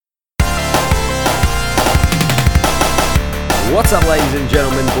What's up, ladies and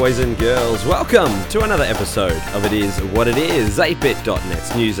gentlemen, boys and girls? Welcome to another episode of It Is What It Is,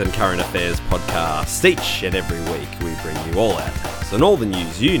 8bit.net's news and current affairs podcast. Each and every week, we bring you all our takes and all the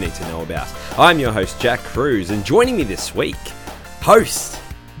news you need to know about. I'm your host, Jack Cruz, and joining me this week, host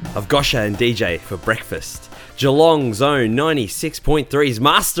of Gosha and DJ for breakfast, Geelong's own 96.3's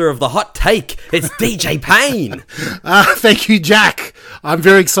master of the hot take, it's DJ Payne. Thank you, Jack. I'm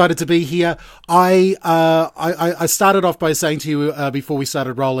very excited to be here. I started off by saying to you before we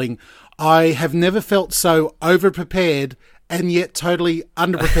started rolling, I have never felt so over-prepared and yet totally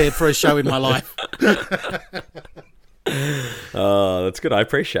underprepared for a show in my life. Oh, that's good. I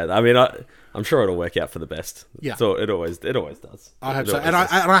appreciate that. I mean, I'm sure it'll work out for the best. Yeah. So it always does. I hope so. And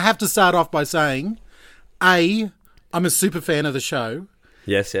I have to start off by saying, A, I'm a super fan of the show.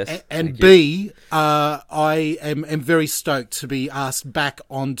 Yes. And B, I am very stoked to be asked back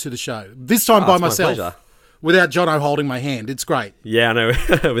onto the show. This time by myself, without Jono holding my hand. It's great. Yeah, I know.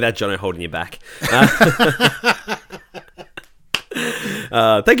 Without Jono holding you back.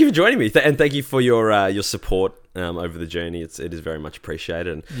 Thank you for joining me, and thank you for your support over the journey. It is very much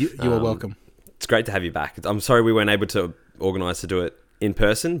appreciated. And you are welcome. It's great to have you back. I'm sorry we weren't able to organise to do it in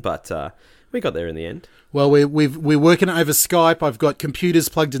person, but we got there in the end. Well, we're working over Skype. I've got computers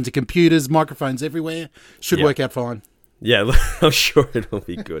plugged into computers, microphones everywhere. Should work out fine. Yeah, I'm sure it'll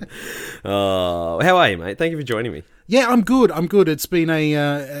be good. How are you, mate? Thank you for joining me. Yeah, I'm good. It's been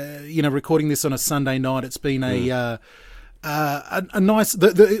recording this on a Sunday night. It's been a nice.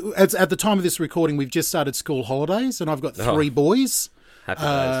 At the time of this recording, we've just started school holidays, and I've got three boys. Happy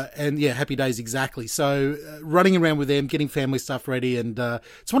days. Happy days, exactly. So running around with them, getting family stuff ready, and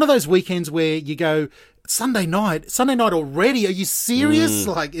it's one of those weekends where you go, Sunday night already? Are you serious?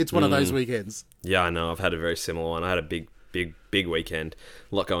 It's one of those weekends. Yeah, I know. I've had a very similar one. I had a big weekend,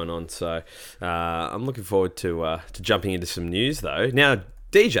 a lot going on. So I'm looking forward to jumping into some news, though. Now,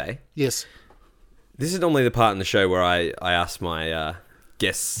 DJ. Yes. This is normally the part in the show where I ask my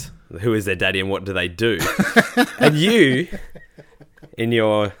guests who is their daddy and what do they do, and you, in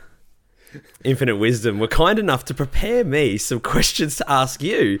your infinite wisdom, were kind enough to prepare me some questions to ask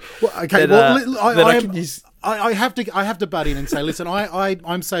you. Well, okay. I have to butt in and say, listen,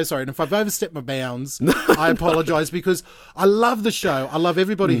 I'm so sorry, and if I've overstepped my bounds, I apologise, because I love the show. I love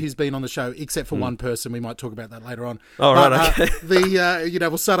everybody who's been on the show, except for one person. We might talk about that later on. Oh, right, okay.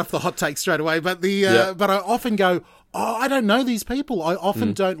 We'll start off the hot take straight away. But but I often go, I don't know these people. I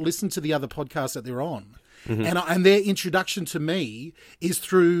often don't listen to the other podcasts that they're on. Mm-hmm. And their introduction to me is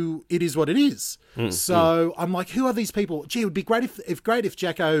through It Is What It Is. So I'm like, who are these people? Gee, it would be great if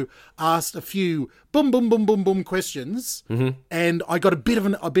Jacko asked a few boom questions, and I got a bit of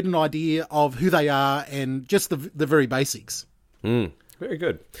an idea of who they are and just the very basics. Very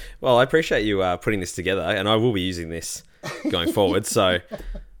good. Well, I appreciate you putting this together, and I will be using this going forward. So,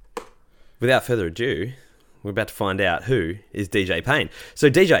 without further ado, we're about to find out who is DJ Payne. So,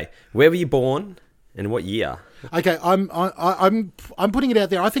 DJ, where were you born? And what year? Okay, I'm putting it out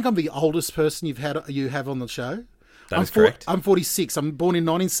there. I think I'm the oldest person you have on the show. That is correct. I'm 46. I'm born in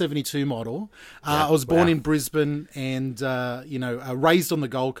 1972 model. I was born in Brisbane and raised on the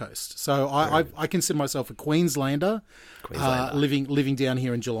Gold Coast. So I consider myself a Queenslander. Living down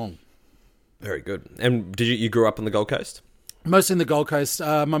here in Geelong. Very good. And did you grew up on the Gold Coast? Mostly in the Gold Coast.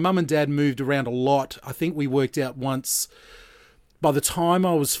 My mum and dad moved around a lot. I think we worked out once. By the time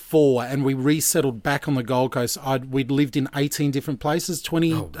I was 4 and we resettled back on the Gold Coast, we'd lived in 18 different places,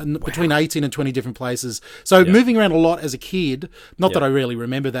 between 18 and 20 different places. So moving around a lot as a kid, not that I really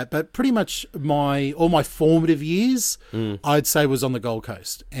remember that, but pretty much all my formative years, I'd say, was on the Gold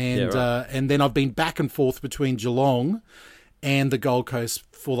Coast. And and then I've been back and forth between Geelong and the Gold Coast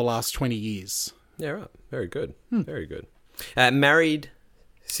for the last 20 years. Yeah, right. Very good. Very good. Married...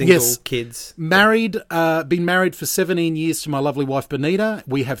 Single, kids? Married, been married for 17 years to my lovely wife, Benita.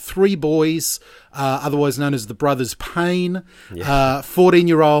 We have 3 boys, otherwise known as the brothers Payne,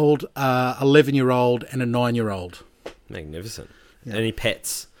 14-year-old, 11-year-old, and a 9-year-old. Magnificent. Yeah. Any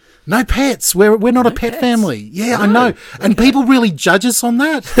pets? No pets. We're not a pet family. Yeah, no. I know. And people really judge us on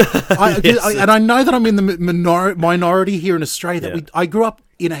that. And I know that I'm in the minority here in Australia. I grew up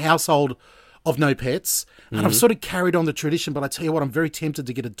in a household of no pets, and I've sort of carried on the tradition, but I tell you what, I'm very tempted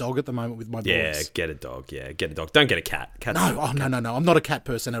to get a dog at the moment with my boys. Yeah, get a dog. Don't get a cat. No, I'm not a cat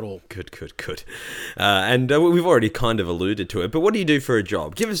person at all. Good. And we've already kind of alluded to it, but what do you do for a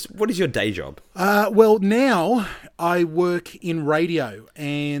job? Give us, what is your day job? Well, now I work in radio,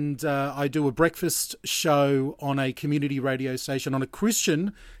 and I do a breakfast show on a community radio station, on a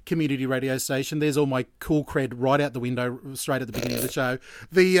Christian community radio station. There's all my cool cred right out the window, straight at the beginning of the show.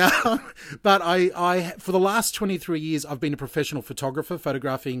 But I for the last 23 years, I've been a professional photographer,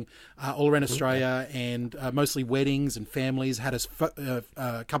 photographing all around Australia, and mostly weddings and families. Had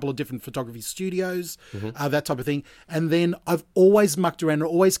a couple of different photography studios, that type of thing. And then I've always mucked around and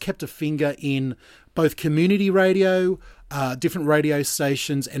always kept a finger in both community radio, different radio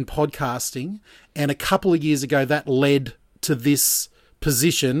stations, and podcasting. And a couple of years ago, that led to this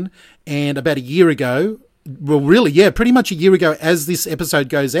position. And about a year ago, well, really, yeah, pretty much a year ago, as this episode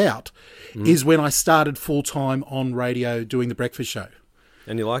goes out, is when I started full-time on radio doing the breakfast show.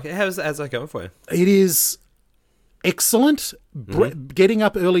 And you like it? How's that going for you? It is excellent. Getting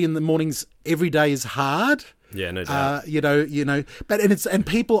up early in the mornings every day is hard. Yeah, no doubt. But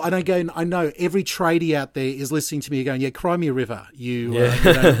people, and again, I know every tradie out there is listening to me going, yeah, cry me a river,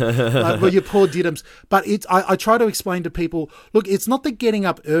 well, you poor diddums. But I try to explain to people, look, it's not the getting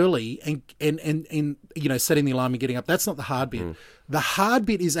up early and setting the alarm and getting up. That's not the hard bit. The hard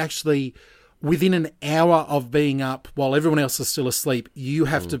bit is actually within an hour of being up while everyone else is still asleep, you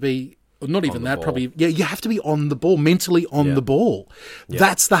have to be, not even that, probably, you have to be on the ball, mentally on the ball. Yeah.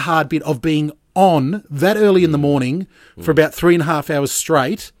 That's the hard bit of being on that early in the morning for about 3.5 hours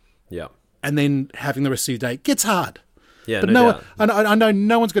straight. Yeah. And then having the rest of your day. It gets hard. Yeah, but no doubt. I know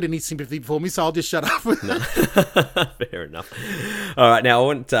no one's got any sympathy for me, so I'll just shut up. No. Fair enough. All right, now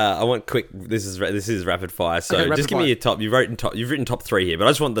I want quick. This is rapid fire. So okay, just give me your top. You've written top 3 here, but I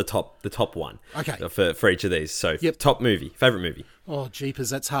just want the top one. Okay. For each of these. So top movie, favorite movie. Oh, jeepers,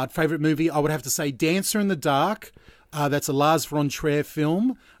 that's hard. Favorite movie, I would have to say Dancer in the Dark. That's a Lars von Trier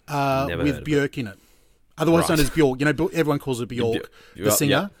film with Björk in it. Otherwise known as Björk. You know, everyone calls her Björk, the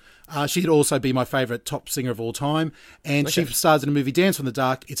singer. Yep. She'd also be my favourite top singer of all time. And she stars in a movie, Dance in the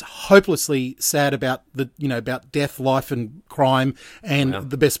Dark. It's hopelessly sad about about death, life and crime, and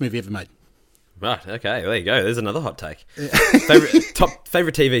the best movie ever made. Right, okay, there you go. There's another hot take.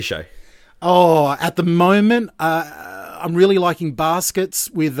 Favorite TV show? Oh, at the moment, I'm really liking Baskets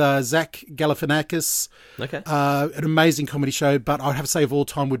with Zach Galifianakis. Okay. An amazing comedy show, but I'd have to say of all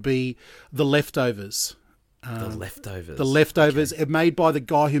time would be The Leftovers. The Leftovers. The Leftovers, made by the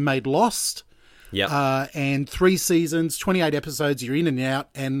guy who made Lost. Yeah. And 3 seasons, 28 episodes. You're in and out,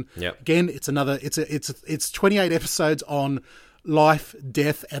 and again, it's 28 episodes on life,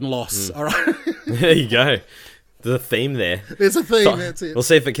 death, and loss. All right. There you go. There's a theme there. There's a theme. That's it. We'll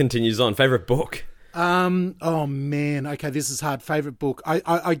see if it continues on. Favorite book. Oh man. Okay, this is hard. Favorite book.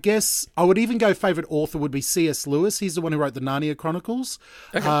 I guess I would even go favorite author would be C.S. Lewis. He's the one who wrote the Narnia Chronicles.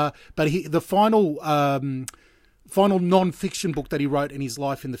 Okay. But the final non-fiction book that he wrote in his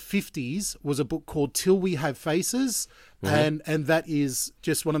life in the 50s was a book called Till We Have Faces. And that is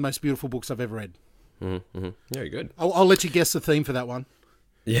just one of the most beautiful books I've ever read. Very good. I'll let you guess the theme for that one.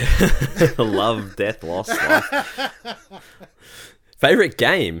 Yeah. Love, death, loss, life. Favorite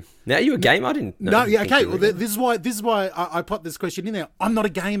game? Now you a gamer? I didn't know. No, yeah, okay. Well, this is why I put this question in there. I'm not a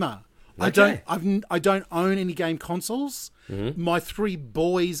gamer. Okay. I don't own any game consoles. My 3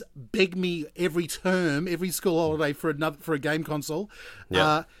 boys beg me every term, every school holiday for a game console.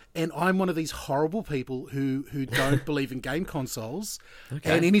 Yeah. And I'm one of these horrible people who don't believe in game consoles. Okay.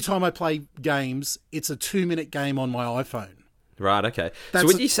 And anytime I play games, it's a 2-minute game on my iPhone. Right, okay. So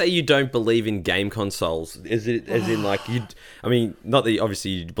when you say you don't believe in game consoles, is it as in like not that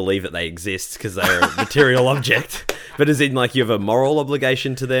obviously you believe that they exist because they're a material object, but is it like you have a moral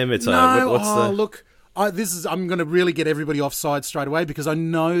obligation to them? It's look, I'm going to really get everybody offside straight away because I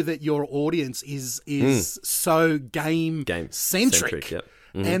know that your audience is so game centric. Yep.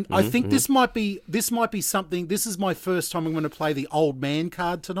 And I think this might be something. This is my first time I'm going to play the old man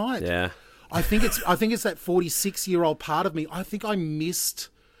card tonight. Yeah. I think it's that 46-year-old part of me. I think I missed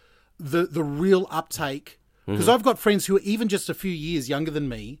the real uptake because I've got friends who are even just a few years younger than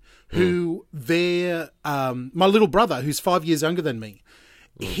me who they're my little brother who's 5 years younger than me.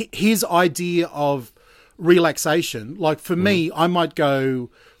 His idea of relaxation, like for me, I might go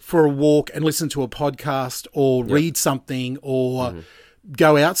for a walk and listen to a podcast or read something or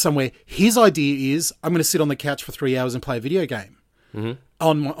go out somewhere. His idea is I'm going to sit on the couch for 3 hours and play a video game.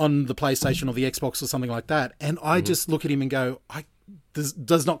 On the PlayStation or the Xbox or something like that. And I just look at him and go, this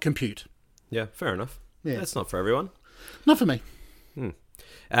does not compute. Yeah, fair enough. Yeah. That's not for everyone. Not for me.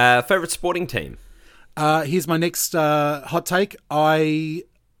 Favourite sporting team? Here's my next hot take. I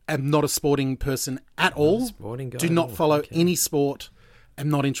am not a sporting person at all. Sporting guy. Do not follow any sport. Am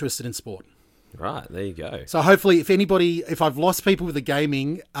not interested in sport. Right, there you go. So hopefully, if I've lost people with the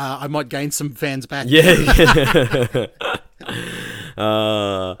gaming, I might gain some fans back. Yeah.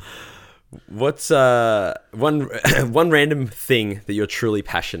 What's one random thing that you're truly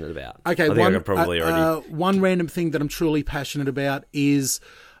passionate about? Okay, I think I could probably already. one random thing that I'm truly passionate about is,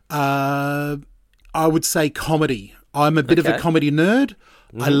 I would say, comedy. I'm a bit of a comedy nerd.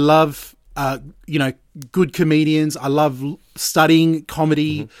 I love, good comedians. I love studying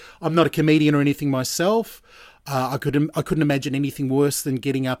comedy. I'm not a comedian or anything myself. I couldn't imagine anything worse than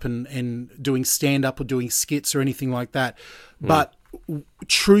getting up and doing stand-up or doing skits or anything like that. But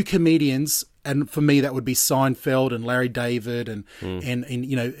true comedians, and for me that would be Seinfeld and Larry David and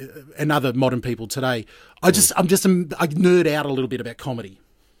other modern people today. I nerd out a little bit about comedy.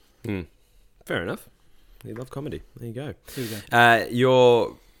 Fair enough. You love comedy. There you go.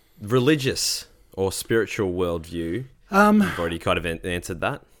 Your religious or spiritual worldview. You've already kind of answered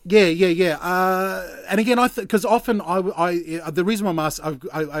that. Yeah. And again, because often the reason why I'm asked,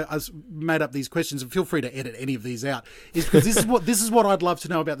 I made up these questions, and feel free to edit any of these out, is because this is what I'd love to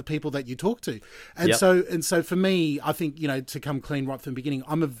know about the people that you talk to, and so for me, I think to come clean right from the beginning,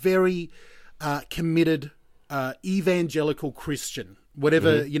 I'm a very committed evangelical Christian,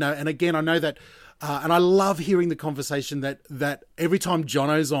 whatever and again, I know that. And I love hearing the conversation that every time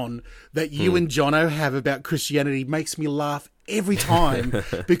Jono's on, that you and Jono have about Christianity makes me laugh every time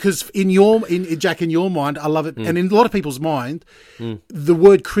because in Jack, in your mind, I love it, and in a lot of people's mind, the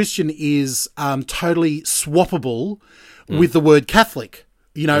word Christian is totally swappable with the word Catholic.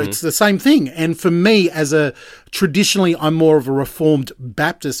 It's the same thing. And for me, traditionally, I'm more of a Reformed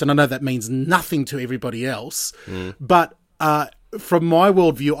Baptist, and I know that means nothing to everybody else, but from my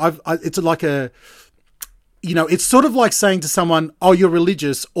worldview, it's like it's sort of like saying to someone, "Oh, you're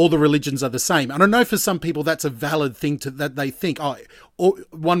religious. All the religions are the same." And I know for some people that's a valid thing that they think, "Oh,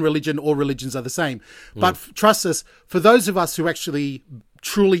 one religion, all religions are the same." But trust us, for those of us who actually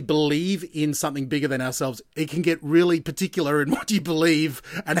truly believe in something bigger than ourselves, it can get really particular in what you believe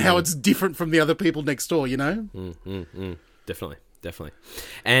and how it's different from the other people next door. Definitely.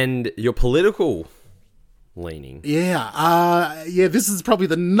 And your political leaning. This is probably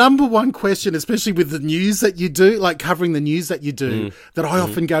the number one question, especially with the news that you do, like covering the news that you do, that I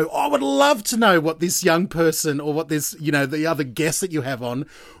often go, I would love to know what this young person or what this, the other guests that you have on,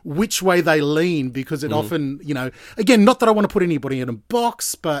 which way they lean, because it often, again, not that I want to put anybody in a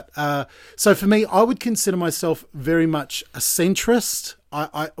box, but so for me, I would consider myself very much a centrist,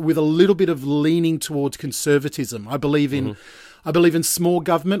 I with a little bit of leaning towards conservatism. I believe in small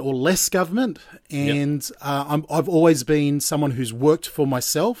government or less government, and I've always been someone who's worked for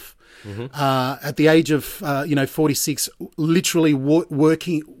myself. At the age of 46, literally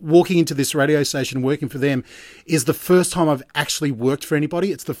walking into this radio station, working for them, is the first time I've actually worked for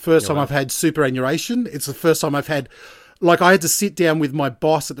anybody. It's the first time I've had superannuation. It's the first time I've had, I had to sit down with my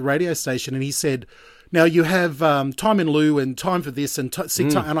boss at the radio station, and he said, "Now you have time in lieu and time for this and sick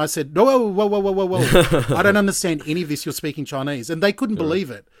time." And I said, "No, whoa. I don't understand any of this. You're speaking Chinese." And they couldn't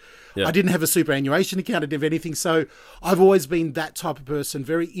believe it. Yeah. I didn't have a superannuation account. I didn't have anything. So I've always been that type of person,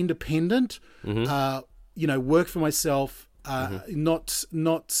 very independent, work for myself, not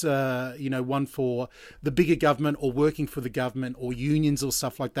one for the bigger government or working for the government or unions or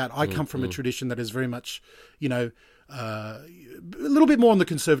stuff like that. I come from a tradition that is very much, a little bit more on the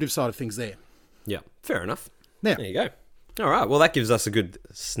conservative side of things there. Yeah, fair enough. Yeah. There you go. All right. Well, that gives us a good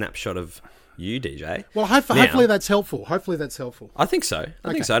snapshot of you, DJ. Well, hopefully that's helpful. I think so.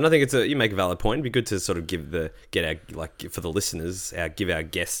 I think so. And I think you make a valid point. It'd be good to sort of for the listeners, give our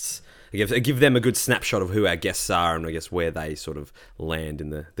guests, give them a good snapshot of who our guests are and I guess where they sort of land in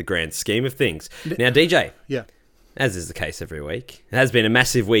the grand scheme of things. Now, DJ. Yeah. As is the case every week, it has been a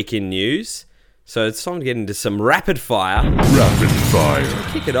massive week in news. So it's time to get into some rapid fire. To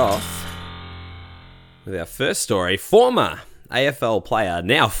kick it off with our first story, former AFL player,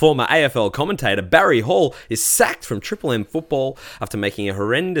 now former AFL commentator Barry Hall is sacked from Triple M football after making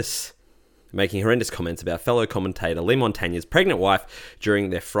horrendous comments about fellow commentator Lee Montagne's pregnant wife during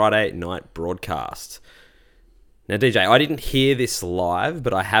their Friday night broadcast. Now, DJ, I didn't hear this live,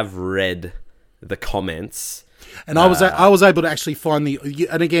 but I have read the comments. And I was able to actually find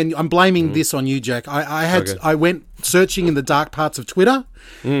and again, I'm blaming this on you, Jack. I went searching in the dark parts of Twitter,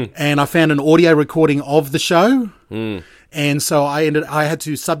 and I found an audio recording of the show, and so I had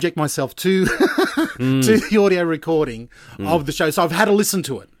to subject myself to to the audio recording of the show. So I've had to listen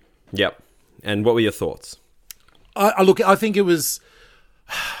to it. Yep. And what were your thoughts? I think it was.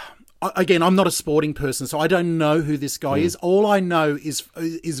 again, I'm not a sporting person, so I don't know who this guy is. All I know is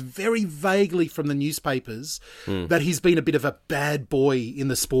very vaguely from the newspapers that he's been a bit of a bad boy in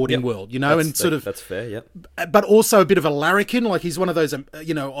the sporting world, That's fair, yep. But also a bit of a larrikin, like he's one of those,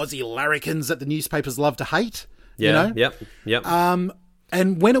 Aussie larrikins that the newspapers love to hate. Yeah, yep.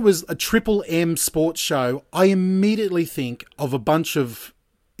 And when it was a Triple M sports show, I immediately think of a bunch of,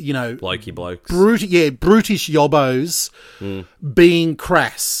 blokey blokes. Brutish yobbos being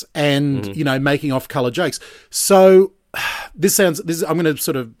crass and, making off-colour jokes. So I'm going to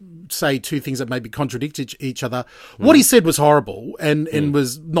sort of say two things that maybe contradict each other. What he said was horrible and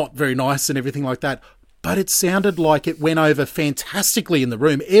was not very nice and everything like that. But it sounded like it went over fantastically in the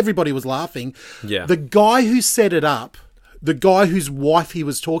room. Everybody was laughing. Yeah. The guy who set it up, the guy whose wife he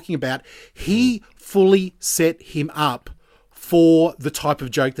was talking about, he fully set him up for the type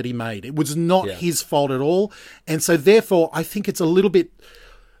of joke that he made. It was not his fault at all. And so therefore, I think it's a little bit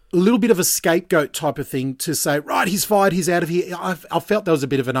of a scapegoat type of thing to say, right, he's fired, he's out of here. I felt there was a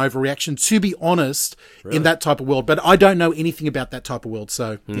bit of an overreaction, to be honest, in that type of world. But I don't know anything about that type of world,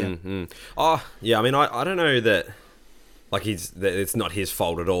 so, yeah. Oh, yeah, I mean, I don't know that... Like it's not his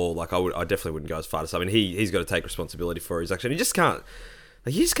fault at all. Like I definitely wouldn't go as far to say. I mean, he's got to take responsibility for his action. You just can't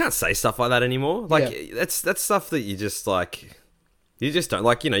say stuff like that anymore. Like that's stuff that you just don't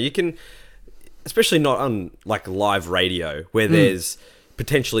like. You can, especially not on like live radio where there's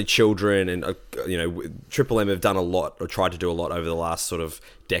potentially children and Triple M have done a lot or tried to do a lot over the last sort of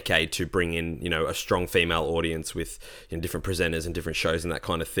decade to bring in a strong female audience with different presenters and different shows and that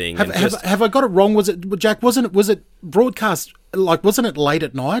kind of thing. Have I got it wrong? Was it, Jack? Was it broadcast? Like, wasn't it late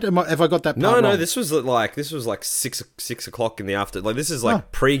at night? Have I got that part wrong? No. This was like 6 o'clock in the afternoon. Like this is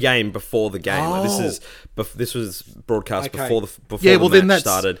like pre-game before the game. Like this was broadcast before the match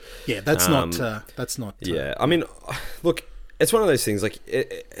started. Yeah, that's not. Yeah, I mean, look. It's one of those things, like,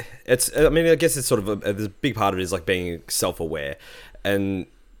 I mean, I guess it's sort of, there's a big part of it is, like, being self-aware. And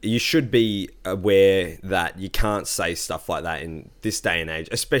you should be aware that you can't say stuff like that in this day and age,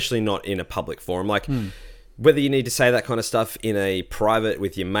 especially not in a public forum. Like, whether you need to say that kind of stuff in a private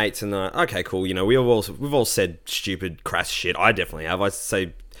with your mates and, okay, cool, we've all said stupid, crass shit. I definitely have. I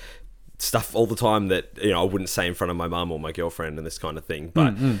say stuff all the time that I wouldn't say in front of my mum or my girlfriend and this kind of thing,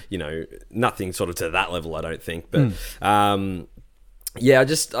 but nothing sort of to that level, I don't think. But I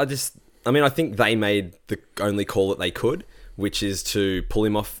think they made the only call that they could, which is to pull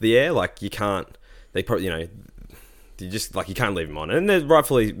him off the air. Like you can't leave him on, and there's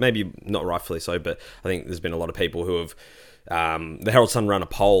rightfully, maybe not rightfully so, but I think there's been a lot of people who have the Herald Sun ran a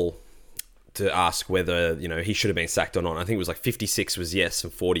poll to ask whether he should have been sacked or not. I think it was like 56 was yes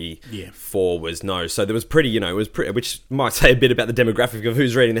and 44 was no. So there was pretty, which might say a bit about the demographic of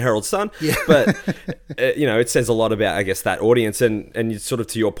who's reading the Herald Sun. Yeah. But it says a lot about, I guess, that audience and sort of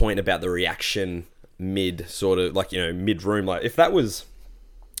to your point about the reaction mid room. Like if that was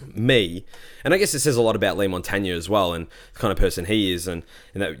me, and I guess it says a lot about Lee Montagna as well and the kind of person he is, and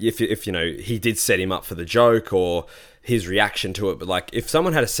that if he did set him up for the joke or his reaction to it. But like if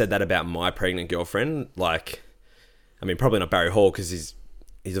someone had said that about my pregnant girlfriend, like, I mean, probably not Barry Hall because he's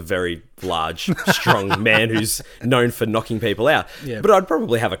a very large, strong man who's known for knocking people out. Yeah. But I'd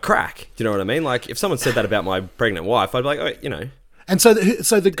probably have a crack. Do you know what I mean? Like if someone said that about my pregnant wife, I'd be like, And so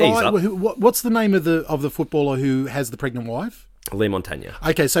the guy, what's the name of the footballer who has the pregnant wife? Lee Montagna.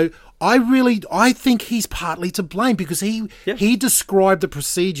 Okay, so I think he's partly to blame because he described the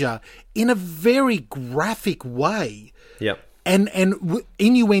procedure in a very graphic way. Yep. And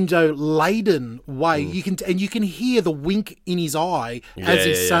innuendo laden way. You can hear the wink in his eye as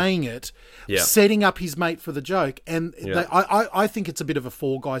he's saying it, setting up his mate for the joke. And I think it's a bit of a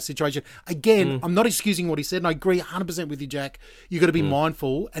fall guy situation. Again, I'm not excusing what he said, and I agree 100% with you, Jack. You got to be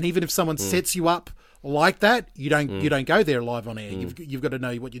mindful, and even if someone sets you up like that, you don't go there live on air. You've got to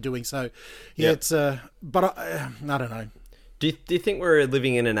know what you're doing. So it's but I don't know. Do you think we're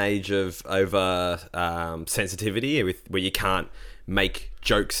living in an age of over sensitivity where you can't make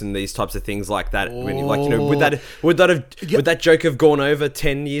jokes and these types of things like that? Would that joke have gone over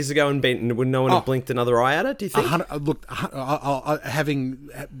 10 years ago and would no one have blinked another eye at it? Do you think? Look,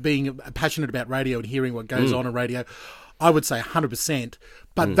 being passionate about radio and hearing what goes on radio, I would say 100%.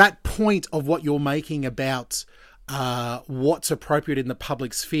 But that point of what you're making about what's appropriate in the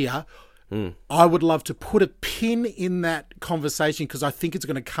public sphere, I would love to put a pin in that conversation because I think it's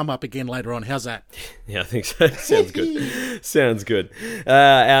going to come up again later on. How's that? Yeah, I think so. Sounds good. Sounds good.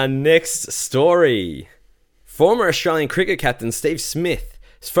 Our next story. Former Australian cricket captain Steve Smith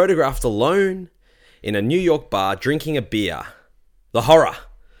is photographed alone in a New York bar drinking a beer. The horror.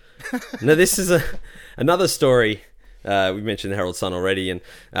 Now, this is another story We mentioned the Herald Sun already,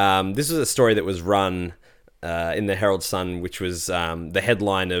 and this was a story that was run in the Herald Sun, which was the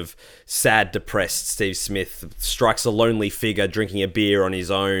headline of "Sad, Depressed Steve Smith Strikes a Lonely Figure Drinking a Beer on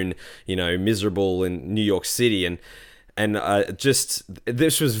His Own, miserable in New York City." And just,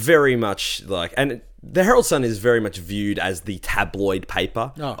 this was very much like, and the Herald Sun is very much viewed as the tabloid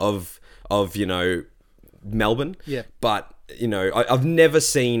paper of Melbourne. Yeah. But, I've never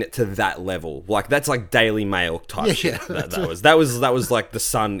seen it to that level. Like, that's like Daily Mail type shit. Yeah. That was like the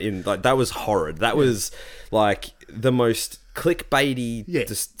Sun that was horrid. That was like the most clickbaity,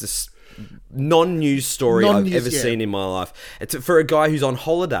 just non-news story I've ever seen in my life. For a guy who's on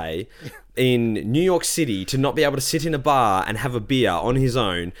holiday in New York City to not be able to sit in a bar and have a beer on his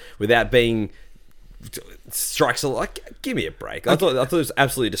own without being strikes give me a break. I thought it was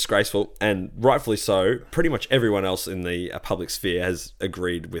absolutely disgraceful, and rightfully so. Pretty much everyone else in the public sphere has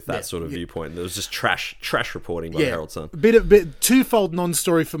agreed with that sort of viewpoint. There was just trash reporting by the Herald Sun. Bit twofold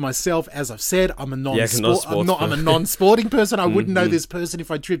non-story for myself. As I've said, I'm a I'm a non-sporting person. I wouldn't know this person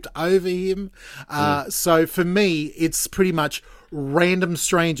if I tripped over him. So for me, it's pretty much random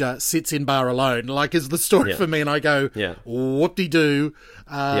stranger sits in bar alone, like, is the story for me, and I go, whoop-de-doo.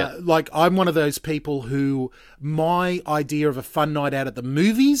 Like, I'm one of those people who my idea of a fun night out at the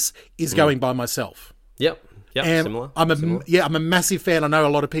movies is going by myself. Yep, and similar. I'm a massive fan. I know a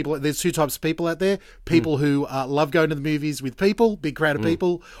lot of people. There's two types of people out there: people who love going to the movies with people, big crowd of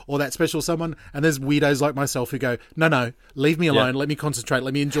people, or that special someone. And there's weirdos like myself who go, no, leave me alone. Let me concentrate.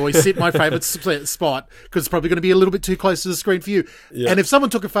 Let me enjoy. Sit in my favourite spot, because it's probably going to be a little bit too close to the screen for you. Yeah. And if someone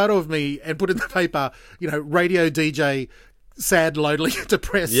took a photo of me and put in the paper, radio DJ, sad, lonely,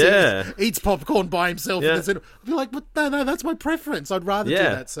 depressed, eats popcorn by himself, and I'd be like, but no, that's my preference. I'd rather do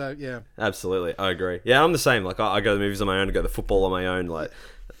that. So absolutely, I agree. Yeah, I'm the same. Like, I go to the movies on my own, I go to the football on my own. Like,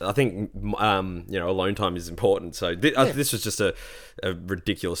 I think alone time is important. So this was just a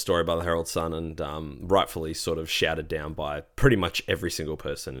ridiculous story by the Herald Sun, and rightfully sort of shouted down by pretty much every single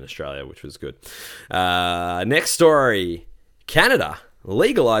person in Australia, which was good. Next story: Canada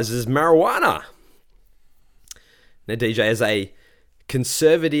legalizes marijuana. Now, DJ, as a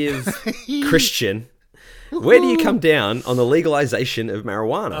conservative Christian, where do you come down on the legalization of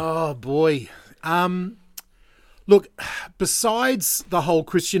marijuana? Oh, boy. Look, besides the whole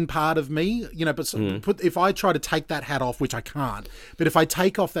Christian part of me, if I try to take that hat off, which I can't, but if I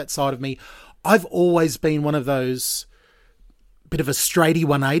take off that side of me, I've always been one of those bit of a straighty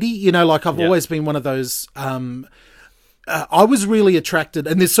 180, like I've always been one of those... I was really attracted,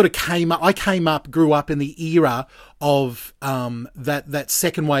 and this sort of grew up in the era of that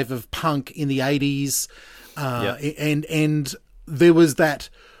second wave of punk in the 80s, and there was that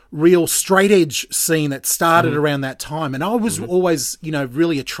real straight edge scene that started around that time, and I was always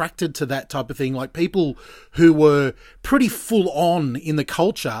really attracted to that type of thing, like people who were pretty full on in the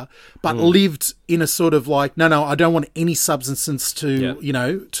culture but lived in a sort of like, no, I don't want any substances to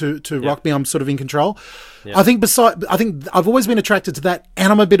to rock me, I'm sort of in control. I think I've always been attracted to that,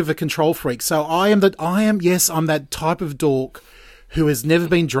 and I'm a bit of a control freak, so I'm that type of dork who has never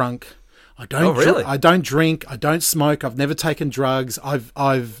been drunk. I don't drink. I don't smoke. I've never taken drugs.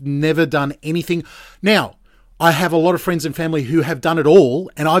 I've never done anything. Now, I have a lot of friends and family who have done it all,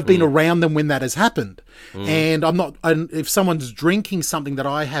 and I've been around them when that has happened. And I'm not. And if someone's drinking something that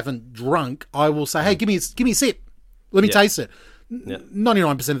I haven't drunk, I will say, "Hey, give me a sip. Let me taste it."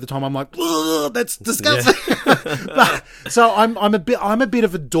 99% of the time, I'm like, "That's disgusting." So I'm a bit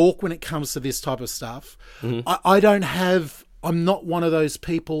of a dork when it comes to this type of stuff. I'm not one of those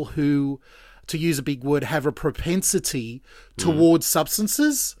people who, to use a big word, have a propensity towards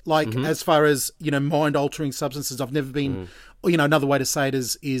substances. Like, as far as, mind-altering substances, I've never been... another way to say it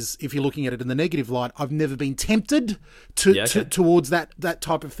is if you're looking at it in the negative light, I've never been tempted towards that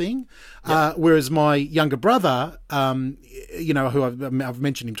type of thing. Whereas my younger brother, who I've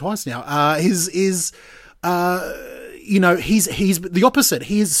mentioned him twice now, he's the opposite.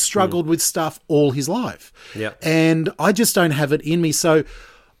 He has struggled with stuff all his life. Yeah. And I just don't have it in me. So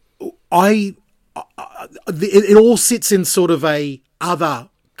it all sits in sort of a other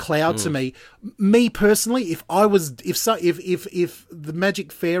cloud to me. Me personally, if the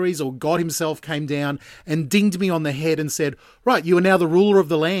magic fairies or God himself came down and dinged me on the head and said, "Right, you are now the ruler of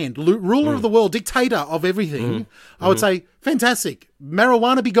the land, ruler of the world, dictator of everything," I would say, "Fantastic,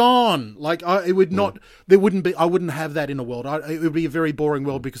 marijuana be gone." Like, I wouldn't have that in a world. It would be a very boring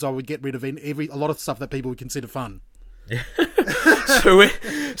world, because I would get rid of a lot of stuff that people would consider fun.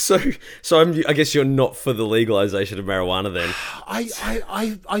 So I guess you're not for the legalization of marijuana then.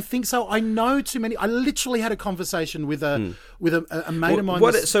 I think so. I know too many. I literally had a conversation with a mate of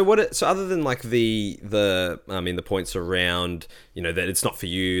mine. So other than like the points around, you know, that it's not for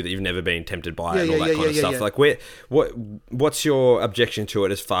you, that you've never been tempted by it and all that kind of stuff. Like what's your objection to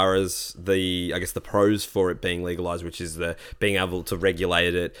it as far as the pros for it being legalized, which is the being able to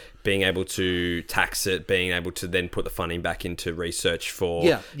regulate it, being able to tax it, being able to then put the funding back into research for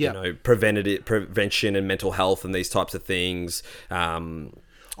you know, prevention and mental health and these types of things.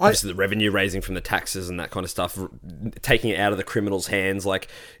 Obviously the revenue raising from the taxes and that kind of stuff, taking it out of the criminals' hands. Like,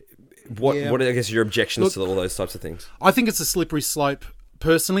 what are, I guess, your objections to all those types of things? I think it's a slippery slope.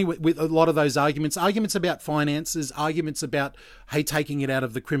 Personally, with a lot of those arguments about finances, arguments about, hey, taking it out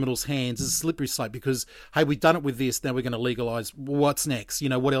of the criminals' hands is a slippery slope because, hey, we've done it with this, now we're going to legalise. What's next? You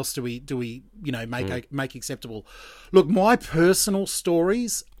know, what else do we you know, make acceptable? Look, my personal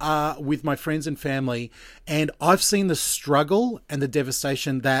stories are with my friends and family, and I've seen the struggle and the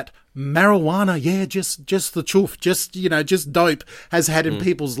devastation that marijuana, just the truth, just dope has had in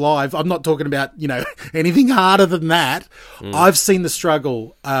people's lives. I'm not talking about, you know, anything harder than that. I've seen the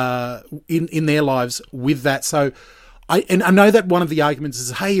struggle in their lives with that. So I know that one of the arguments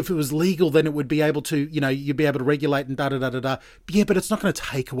is, hey, if it was legal, then it would be able to, you know, you'd be able to regulate and da-da-da-da-da. Yeah, but it's not going to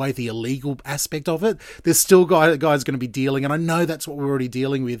take away the illegal aspect of it. There's still guys going to be dealing, and I know that's what we're already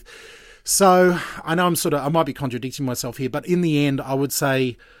dealing with. So I know I might be contradicting myself here, but in the end, I would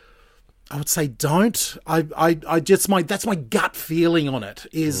say don't. That's my gut feeling on it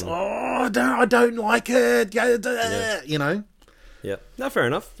is, I don't like it. You know? Yeah. No, fair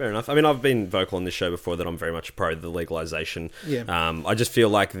enough. I mean, I've been vocal on this show before that I'm very much pro the legalization. Yeah. I just feel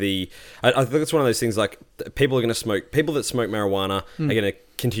like I think it's one of those things, like, people that smoke marijuana are going to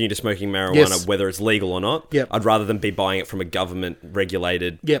continue to smoking marijuana, whether it's legal or not. Yep. I'd rather than be buying it from a government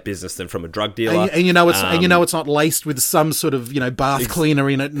regulated business than from a drug dealer. And you know it's not laced with some sort of, you know, bath cleaner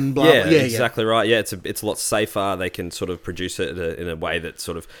in it and blah. Yeah, exactly right. Yeah, it's a lot safer. They can sort of produce it in a way that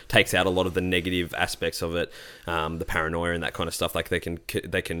sort of takes out a lot of the negative aspects of it, the paranoia and that kind of stuff. Like they can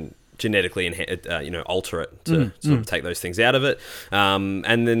genetically alter it to sort of take those things out of it. And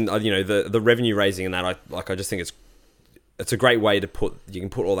then you know, the revenue raising and that, I just think it's a great way to you can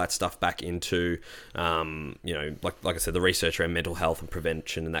put all that stuff back into, you know, like I said, the research around mental health and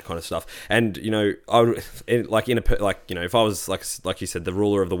prevention and that kind of stuff. And, you know, if I was like you said, the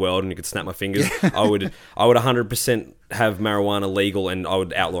ruler of the world and you could snap my fingers, I would 100% have marijuana legal, and I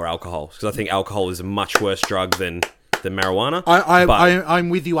would outlaw alcohol, because I think alcohol is a much worse drug than marijuana. I'm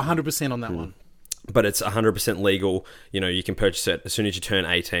with you 100% on that one. But it's 100% legal. You know, you can purchase it as soon as you turn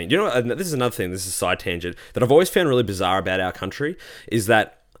 18. You know what? This is another thing. This is a side tangent that I've always found really bizarre about our country, is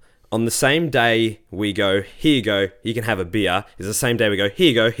that on the same day we go, here you go, you can have a beer, is the same day we go, here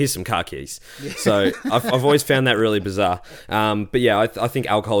you go, here's some car keys. So I've always found that really bizarre. But yeah, I think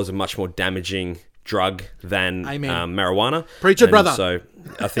alcohol is a much more damaging drug than marijuana. Preach it, brother. So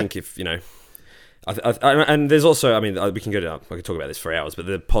I think if, you know... and there's also, I mean, we can talk about this for hours, but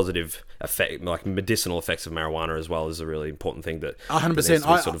the positive effect, like medicinal effects of marijuana as well, is a really important thing that 100%.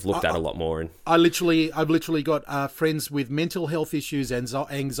 I sort of looked at a lot more. And I've literally got friends with mental health issues and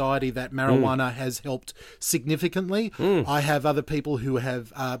anxiety that marijuana has helped significantly. I have other people who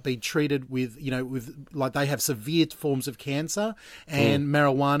have been treated with like they have severe forms of cancer, and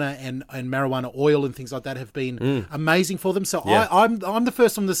marijuana and marijuana oil and things like that have been amazing for them. So I'm the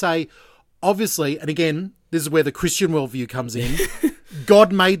first one to say, obviously, and again, this is where the Christian worldview comes in.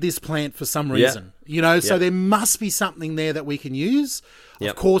 God made this plant for some reason, you know, so there must be something there that we can use.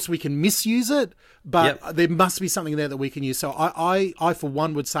 Of course, we can misuse it, but there must be something there that we can use. So I for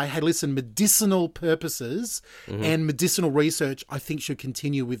one, would say, hey, listen, medicinal purposes and medicinal research, I think, should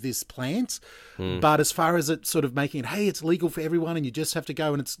continue with this plant. But as far as it sort of making it, hey, it's legal for everyone and you just have to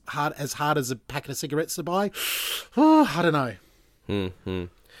go and it's hard as a packet of cigarettes to buy, I don't know.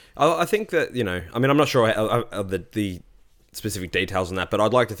 I think that, you know, I mean, I'm not sure the specific details on that, but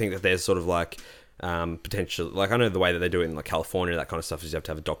I'd like to think that there's sort of like potential, like I know the way that they do it in like California, that kind of stuff, is you have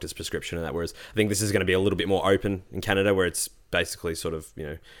to have a doctor's prescription and that, whereas I think this is going to be a little bit more open in Canada, where it's basically sort of, you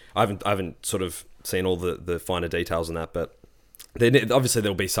know, I haven't sort of seen all the finer details on that, but obviously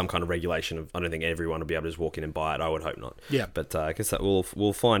there'll be some kind of regulation. I don't think everyone will be able to just walk in and buy it. I would hope not. Yeah. But I guess that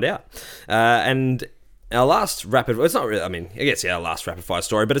we'll find out. And our last it's not really, I mean, I guess, our last rapid fire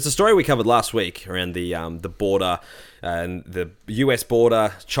story, but it's a story we covered last week around the border and the US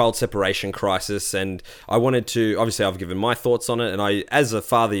border child separation crisis. And I wanted to, obviously I've given my thoughts on it, and I, as a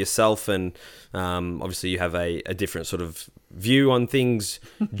father yourself, and obviously you have a different sort of view on things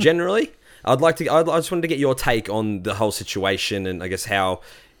generally. I just wanted to get your take on the whole situation, and I guess how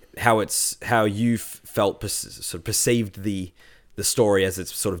you felt sort of perceived the story as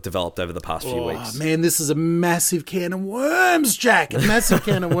it's sort of developed over the past few weeks. Man, this is a massive can of worms, Jack. A massive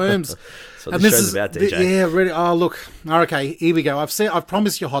can of worms. That's what the show's about, DJ. Yeah, really. Oh, look. Okay, here we go. I've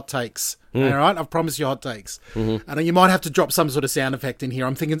promised you hot takes. All right, I've promised you hot takes, and you might have to drop some sort of sound effect in here.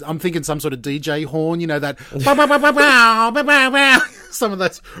 I'm thinking some sort of DJ horn. You know that some of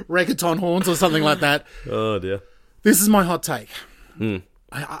those reggaeton horns or something like that. Oh dear. This is my hot take. I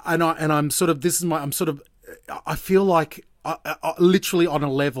feel like I literally on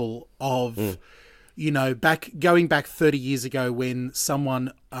a level of, going back 30 years ago when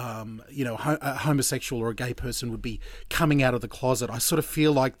someone, a homosexual or a gay person would be coming out of the closet. I sort of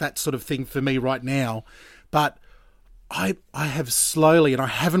feel like that sort of thing for me right now, but I have slowly, and I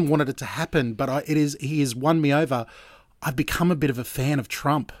haven't wanted it to happen, but he has won me over. I've become a bit of a fan of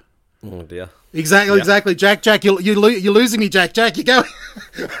Trump. Oh dear. Exactly. Jack, you're losing me, Jack. You go.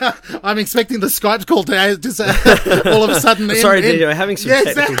 I'm expecting the Skype call to just all of a sudden. Sorry, DJ, we're having some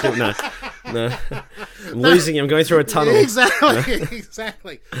technical. No, I'm losing you. I'm going through a tunnel.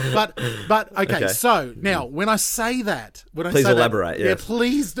 Exactly. But okay. So now, when I say that, please elaborate. Yeah,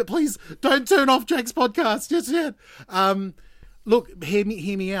 please don't turn off Jack's podcast just yet. Look, hear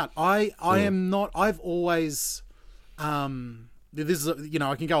me out. I am not. I've always. This is,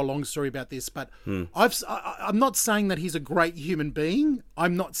 I can go a long story about this, but I'm not saying that he's a great human being.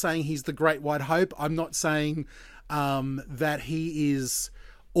 I'm not saying he's the great white hope. I'm not saying that he is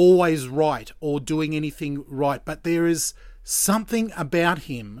always right or doing anything right, but there is something about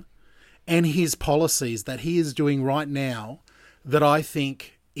him and his policies that he is doing right now that I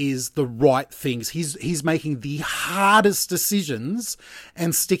think is the right things. He's making the hardest decisions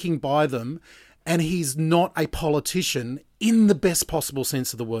and sticking by them. And he's not a politician in the best possible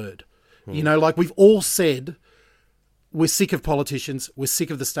sense of the word. Like we've all said, we're sick of politicians, we're sick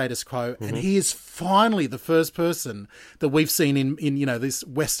of the status quo, and he is finally the first person that we've seen in this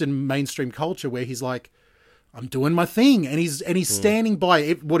Western mainstream culture where he's like, I'm doing my thing, and he's standing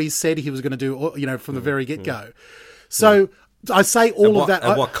by what he said he was going to do, from the very get-go. So I say all of that.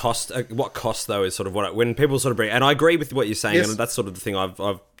 At what cost? What cost though is sort of when people sort of bring, and I agree with what you're saying, and that's sort of the thing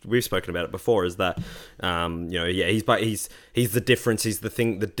we've spoken about it before, is that he's the difference. He's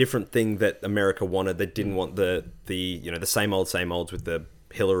the different thing that America wanted. They didn't want the same olds with the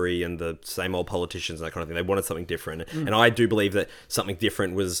Hillary and the same old politicians and that kind of thing. They wanted something different, and I do believe that something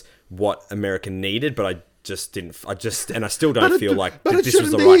different was what America needed, but I still don't feel like this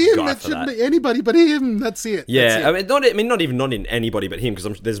was the right guy for that. It shouldn't be anybody but him. That's it. Yeah, that's it. not in anybody but him,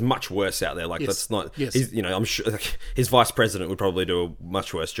 because there's much worse out there. Like that's not. Yes. I'm sure his vice president would probably do a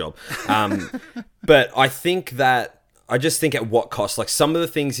much worse job. But I just think at what cost? Like some of the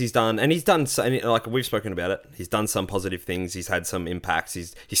things he's done, and like we've spoken about it. He's done some positive things. He's had some impacts.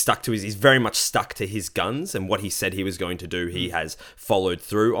 He's very much stuck to his guns, and what he said he was going to do, he has followed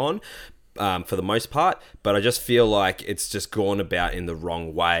through on. For the most part, but I just feel like it's just gone about in the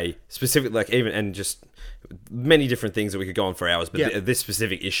wrong way. Specifically, like and just many different things that we could go on for hours, but this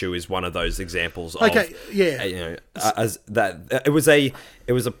specific issue is one of those examples. Okay, as that it was in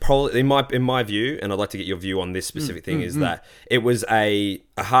my view, and I'd like to get your view on this specific thing, is that it was a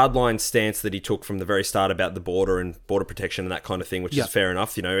hardline stance that he took from the very start about the border and border protection and that kind of thing, which is fair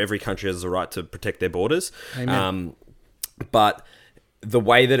enough. Every country has a right to protect their borders. Amen. But the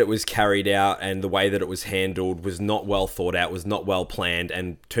way that it was carried out and the way that it was handled was not well thought out, was not well planned,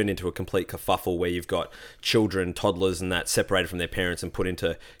 and turned into a complete kerfuffle where you've got children, toddlers, and that separated from their parents and put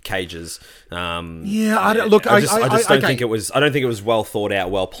into cages. I don't think it was. I don't think it was well thought out,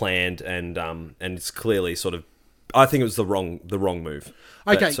 well planned, and it's clearly sort of. I think it was the wrong move.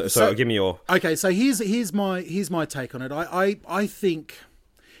 Okay, so give me your. Okay, so here's my take on it. I think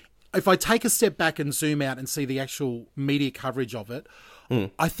if I take a step back and zoom out and see the actual media coverage of it,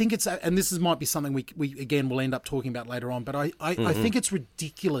 I think it's, and this might be something we again will end up talking about later on, but I think it's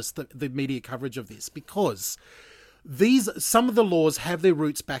ridiculous, the media coverage of this, because some of the laws have their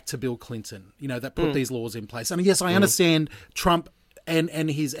roots back to Bill Clinton, that put these laws in place. And yes, I understand Trump and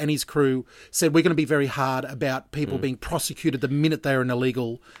his crew said we're going to be very hard about people being prosecuted the minute they're an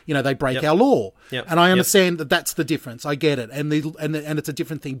illegal, they break our law. Yep. And I understand that that's the difference. I get it. And it's a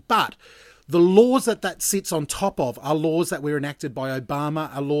different thing. But the laws that sits on top of are laws that were enacted by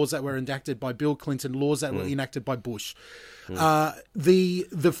Obama, are laws that were enacted by Bill Clinton, laws that were enacted by Bush.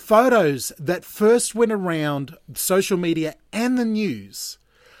 The photos that first went around social media and the news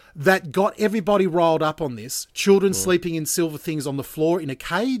that got everybody riled up on this, children sleeping in silver things on the floor in a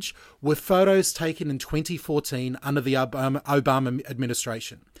cage, were photos taken in 2014 under the Obama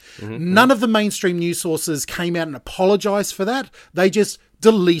administration. None of the mainstream news sources came out and apologized for that. They just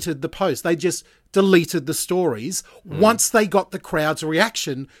deleted the post. They just deleted the stories once they got the crowd's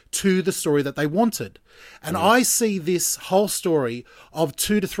reaction to the story that they wanted. And I see this whole story of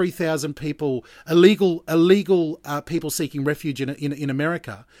 2,000 to 3,000 people, illegal people seeking refuge in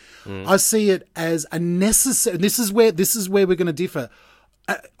America. I see it as a necessary. This is where we're going to differ.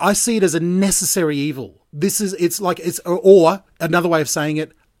 I see it as a necessary evil. Or another way of saying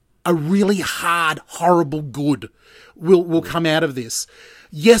it, a really hard, horrible good will come out of this.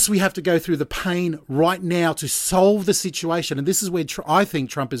 Yes, we have to go through the pain right now to solve the situation. And this is where I think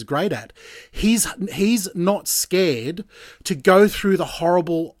Trump is great at. He's not scared to go through the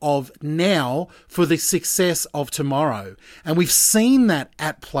horrible of now for the success of tomorrow. And we've seen that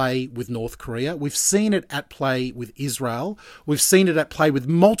at play with North Korea. We've seen it at play with Israel. We've seen it at play with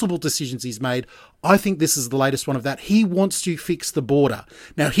multiple decisions he's made. I think this is the latest one of that. He wants to fix the border.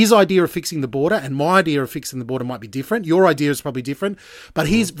 Now, his idea of fixing the border and my idea of fixing the border might be different. Your idea is probably different. But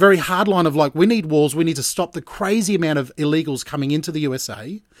he's very hardline of we need walls. We need to stop the crazy amount of illegals coming into the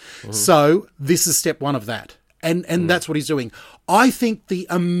USA. So this is step one of that. And that's what he's doing. I think the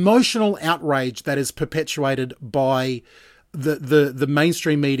emotional outrage that is perpetuated by the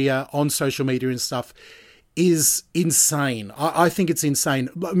mainstream media on social media and stuff is insane. I think it's insane.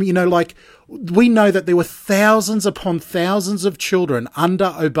 We know that there were thousands upon thousands of children under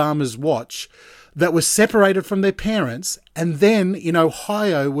Obama's watch that were separated from their parents, and then in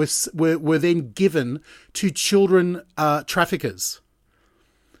Ohio were then given to children traffickers.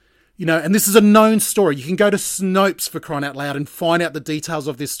 And this is a known story. You can go to Snopes, for crying out loud, and find out the details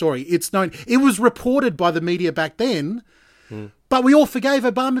of this story. It's known. It was reported by the media back then. But we all forgave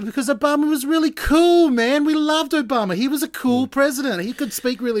Obama because Obama was really cool, man. We loved Obama. He was a cool president. He could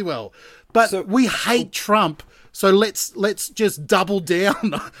speak really well. But we hate Trump, so let's just double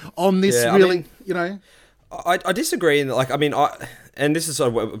down on this. I disagree. And this is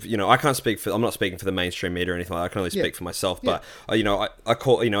sort of, I can't speak for. I'm not speaking for the mainstream media or anything like that. I can only speak for myself. But I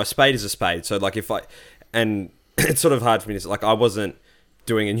call a spade is a spade. So and it's sort of hard for me to I wasn't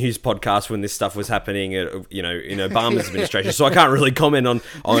doing a news podcast when this stuff was happening in Obama's administration. So I can't really comment on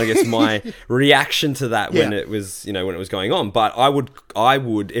I guess my reaction to that when it was, when it was going on. But I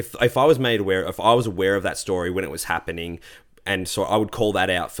would if I was made aware, if I was aware of that story when it was happening, and so I would call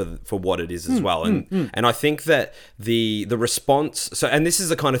that out for what it is as well. And I think that the response, and this is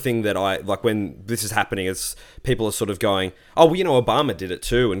the kind of thing that I like when this is happening, is people are sort of going, oh, well, Obama did it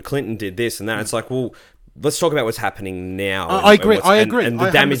too, and Clinton did this and that. It's well, let's talk about what's happening now. I agree. And the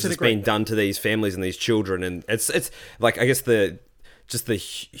damage that's been done to these families and these children. And it's I guess the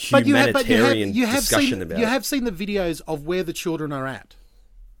humanitarian discussion about it. You have seen the videos of where the children are at.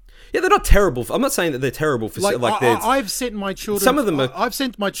 Yeah, they're not terrible. I'm not saying that they're terrible for I've sent my children. Some of them are. I've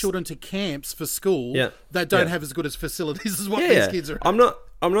sent my children to camps for school that don't have as good as facilities as what these kids are. I'm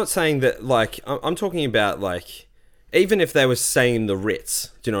not saying that. I'm talking about even if they were saying the Ritz,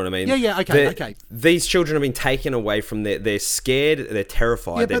 do you know what I mean? Yeah, okay. These children have been taken away from they're scared, they're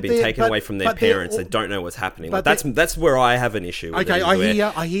terrified, they've been taken away from their parents, they don't know what's happening. That's where I have an issue with I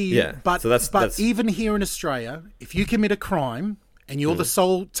hear you. Yeah. But even here in Australia, if you commit a crime and you're the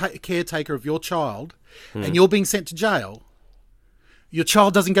sole caretaker of your child and you're being sent to jail, your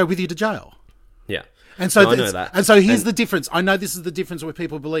child doesn't go with you to jail. Yeah. And so, I know that. And so here's the difference. I know this is the difference where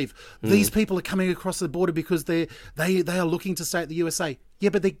people believe these people are coming across the border because they are looking to stay at the USA. Yeah,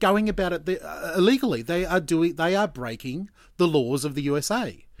 but they're going about it illegally. They are breaking the laws of the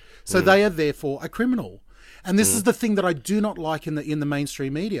USA. So they are therefore a criminal. And this is the thing that I do not like in the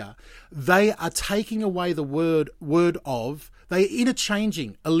mainstream media. They are taking away the word of, they are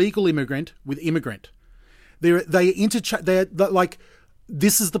interchanging illegal immigrant with immigrant. This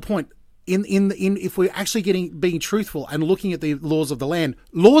is the point. If we're actually being truthful and looking at the laws of the land,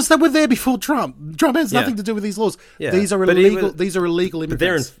 laws that were there before Trump has nothing to do with these laws. Yeah. These are illegal. These are illegal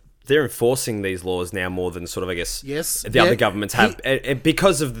immigrants. They're enforcing these laws now more than sort of, I guess, the other governments have,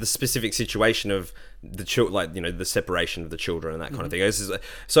 because of the specific situation of the the separation of the children and that kind of thing.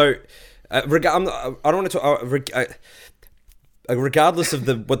 So, I don't want to talk. Regardless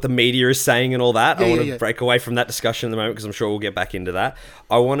of what the media is saying and all that, I want to break away from that discussion at the moment because I'm sure we'll get back into that.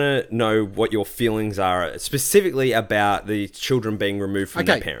 I want to know what your feelings are specifically about the children being removed from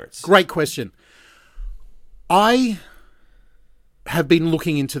their parents. Great question. I have been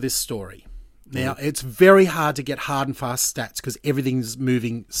looking into this story. Now, it's very hard to get hard and fast stats because everything's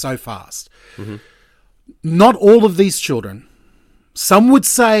moving so fast. Not all of these children Some would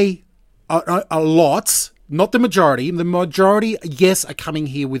say a lot, not the majority. The majority, yes, are coming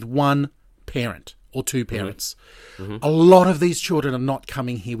here with one parent or two parents. Mm-hmm. A lot of these children are not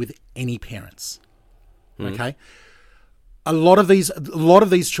coming here with any parents. Mm-hmm. Okay? A lot of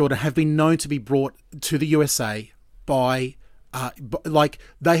these children have been known to be brought to the USA by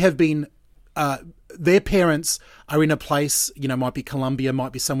they have been, their parents are in a place, might be Colombia,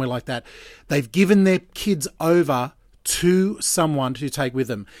 might be somewhere like that. They've given their kids over to someone to take with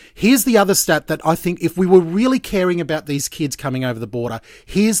them. Here's the other stat that I think, if we were really caring about these kids coming over the border,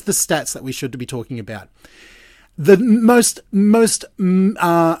 here's the stats that we should be talking about. The most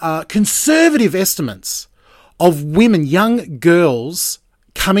conservative estimates of women, young girls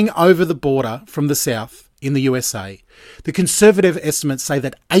coming over the border from the South in the USA, the conservative estimates say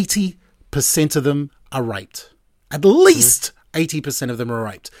that 80% of them are raped. At least 80% of them are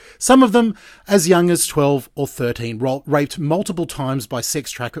raped. Some of them as young as 12 or 13, raped multiple times by sex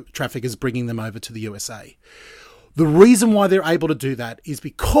traffickers bringing them over to the USA. The reason why they're able to do that is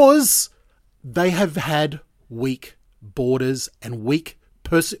because they have had weak borders and weak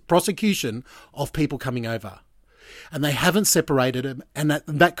prosecution of people coming over. And they haven't separated them, and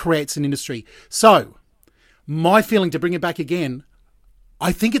that creates an industry. So, my feeling, to bring it back again,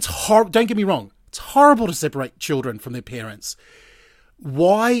 I think it's horrible. Don't get me wrong. It's horrible to separate children from their parents.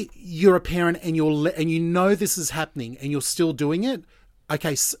 Why you're a parent and you know this is happening and you're still doing it?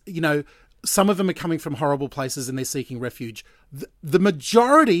 Okay, some of them are coming from horrible places and they're seeking refuge. The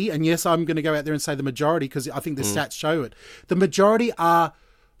majority, and yes, I'm going to go out there and say the majority because I think the stats show it. The majority are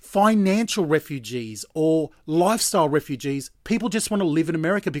financial refugees or lifestyle refugees. People just want to live in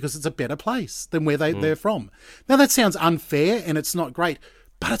America because it's a better place than where they're from. Now, that sounds unfair and it's not great,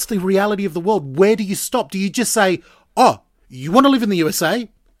 but it's the reality of the world. Where do you stop? Do you just say, oh, you want to live in the USA?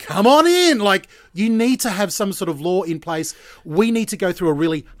 Come on in. Like, you need to have some sort of law in place. We need to go through a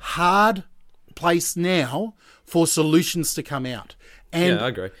really hard place now for solutions to come out. And, yeah, I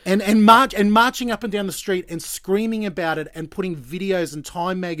agree. And marching up and down the street and screaming about it and putting videos in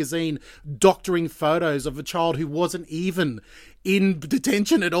Time magazine doctoring photos of a child who wasn't even in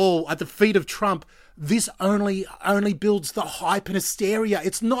detention at all at the feet of Trump. This only builds the hype and hysteria.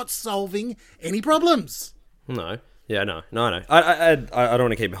 It's not solving any problems. No. Yeah, no. I don't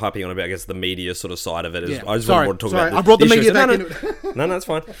want to keep hyping on about, I guess, the media sort of side of it. Yeah. I just want to talk about I brought the media back into it. No, it's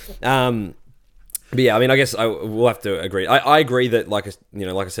fine. But yeah, I mean, I guess we'll have to agree. I agree that, like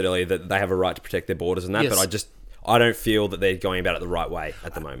I said earlier, that they have a right to protect their borders and that. Yes. But I don't feel that they're going about it the right way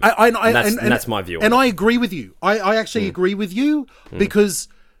at the moment. That's my view. And I agree with you. I actually agree with you because,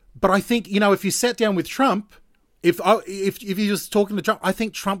 but I think, if you sat down with Trump, if you're just talking to Trump, I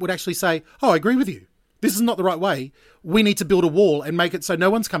think Trump would actually say, "Oh, I agree with you. This is not the right way. We need to build a wall and make it so no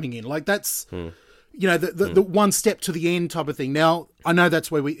one's coming in." Like, that's, the one step to the end type of thing. Now, I know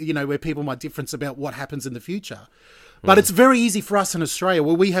that's where where people might difference about what happens in the future. But it's very easy for us in Australia,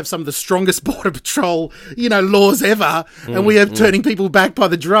 where we have some of the strongest border patrol, laws ever, and we have turning people back by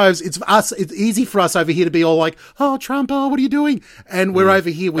the droves. It's easy for us over here to be all like, "Oh, Trump, what are you doing?" And we're over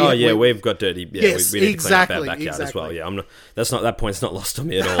here. We've got dirty. Yeah, yes, we need exactly, to clean up our backyard exactly. as well. Yeah, that point's not lost on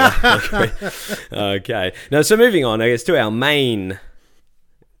me at all. Okay. Now, so moving on, I guess, to our main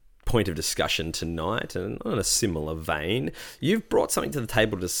point of discussion tonight, and on a similar vein, you've brought something to the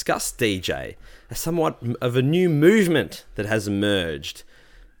table to discuss, DJ, somewhat of a new movement that has emerged.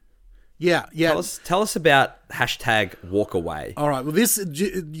 Yeah. Tell us about #WalkAway. All right. Well,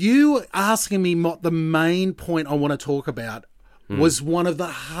 you asking me what the main point I want to talk about was one of the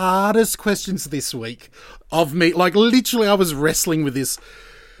hardest questions this week of me. Like, literally, I was wrestling with this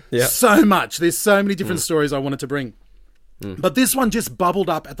so much. There's so many different stories I wanted to bring. But this one just bubbled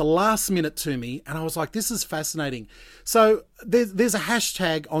up at the last minute to me, and I was like, this is fascinating. So there's a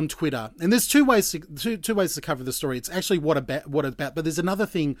hashtag on Twitter, and there's two ways to cover the story. It's actually what about, but there's another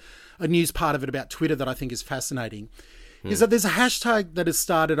thing, a news part of it about Twitter that I think is fascinating, is that there's a hashtag that has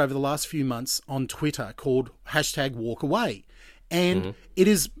started over the last few months on Twitter called #WalkAway. And it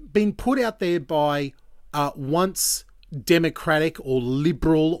has been put out there by once Democratic or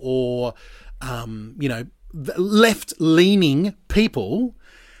liberal or, left-leaning people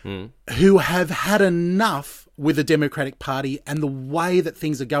who have had enough with the Democratic Party and the way that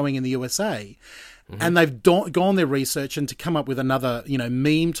things are going in the USA. And they've gone their research, and to come up with another,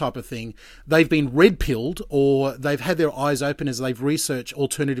 meme type of thing, they've been red-pilled, or they've had their eyes open as they've researched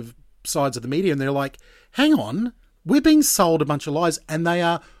alternative sides of the media, and they're like, hang on, we're being sold a bunch of lies, and they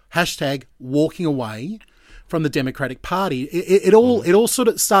are #walking away from the Democratic Party. It all sort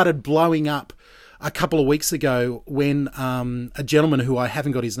of started blowing up a couple of weeks ago when a gentleman who I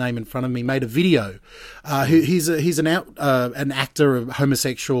haven't got his name in front of me made a video. He's an actor, a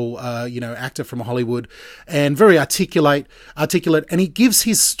homosexual, actor from Hollywood, and very articulate, and he gives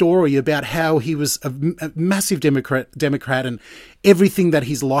his story about how he was a massive Democrat, and everything that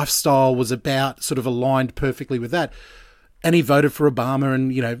his lifestyle was about sort of aligned perfectly with that. And he voted for Obama,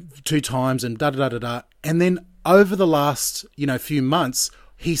 and 2 times, and da. And then over the last few months,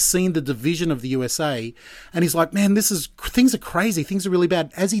 he's seen the division of the USA, and he's like, man, things are crazy. Things are really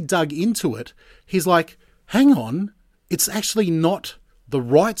bad. As he dug into it, he's like, hang on, it's actually not the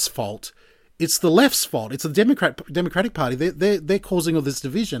right's fault. It's the left's fault. It's the Democratic Party. They're causing all this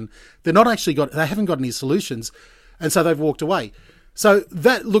division. They haven't got any solutions, and so they've walked away. So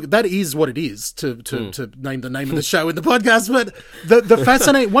that is what it is to name the name of the show in the podcast. But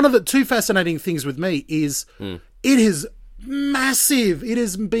one of the 2 fascinating things with me is it is massive. It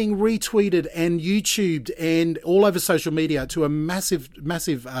is being retweeted and YouTubed and all over social media to a massive,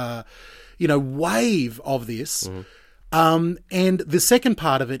 wave of this. And the second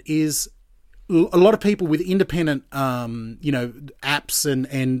part of it is a lot of people with independent, apps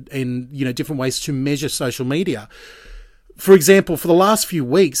and different ways to measure social media. For example, for the last few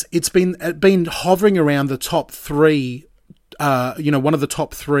weeks, it's been hovering around the top 3, one of the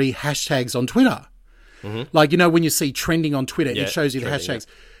top 3 hashtags on Twitter. Mm-hmm. Like, when you see trending on Twitter, it shows you the hashtags.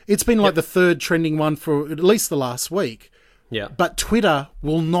 Yeah. It's been like the 3rd trending one for at least the last week. Yeah. But Twitter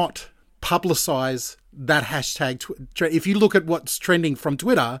will not publicize that hashtag. If you look at what's trending from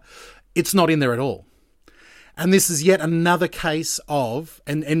Twitter, it's not in there at all. And this is yet another case of,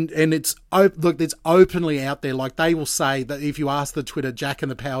 and it's openly out there. Like, they will say that if you ask the Twitter Jack and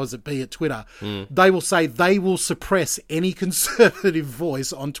the powers that be at Twitter, they will say they will suppress any conservative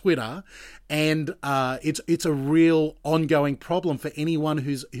voice on Twitter, and it's a real ongoing problem for anyone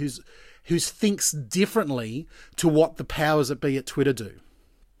who thinks differently to what the powers that be at Twitter do.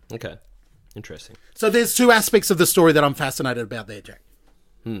 Okay, interesting. So there's 2 aspects of the story that I'm fascinated about there, Jack.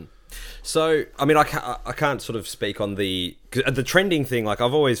 So, I mean, I can't sort of speak on the trending thing. Like,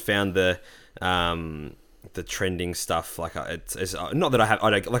 I've always found the trending stuff, like, it's not that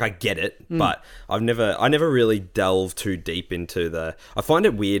I get it, but I never really delved too deep into I find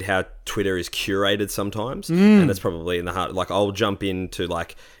it weird how Twitter is curated sometimes, and that's probably in the heart. Like, I'll jump into,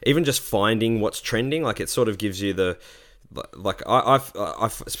 like, even just finding what's trending, like, it sort of gives you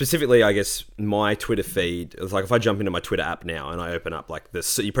I've specifically, I guess, my Twitter feed is like, if I jump into my Twitter app now and I open up, like,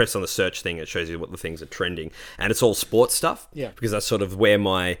 you press on the search thing, it shows you what the things are trending, and it's all sports stuff. Yeah. Because that's sort of where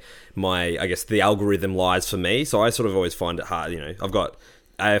my I guess the algorithm lies for me. So I sort of always find it hard. I've got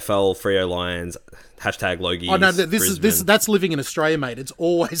AFL, Freo Lions, hashtag Logies. Oh no, that's living in Australia, mate. It's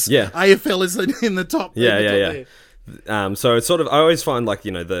always AFL is in the top. Yeah. So it's sort of, I always find, like,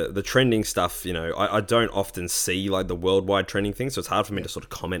 the trending stuff, I don't often see, like, the worldwide trending thing, so it's hard for me to sort of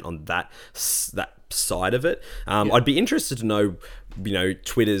comment on that side of it. I'd be interested to know,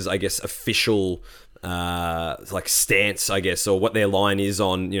 Twitter's, I guess, official like stance, I guess, or what their line is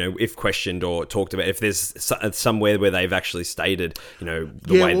on, if questioned or talked about, if there's somewhere where they've actually stated,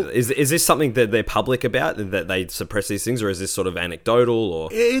 is this something that they're public about, that they suppress these things, or is this sort of anecdotal? Or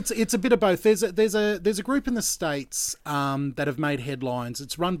it's a bit of both. There's a group in the States that have made headlines.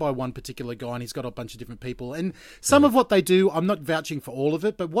 It's run by one particular guy, and he's got a bunch of different people, and some of what they do, I'm not vouching for all of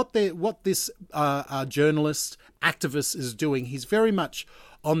it, but what this journalist activist is doing, he's very much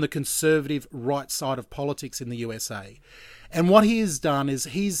on the conservative right side of politics in the USA. And what he has done is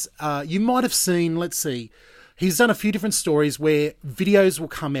you might have seen, he's done a few different stories where videos will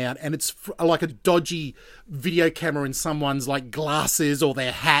come out and it's like a dodgy video camera in someone's like glasses or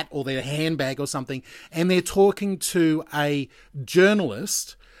their hat or their handbag or something. And they're talking to a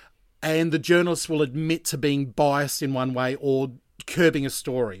journalist, and the journalist will admit to being biased in one way or curbing a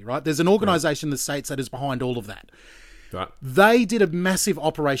story, right? There's an organisation in the States that is behind all of that. Right. They did a massive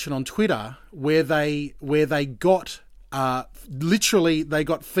operation on Twitter where they got they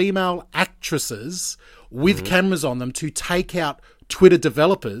got female actresses with cameras on them to take out Twitter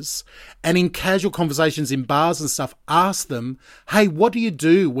developers, and in casual conversations in bars and stuff, ask them, hey, what do you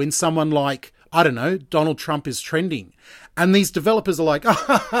do when someone like, I don't know, Donald Trump is trending? And these developers are like,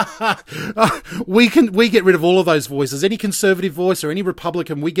 we get rid of all of those voices. Any conservative voice or any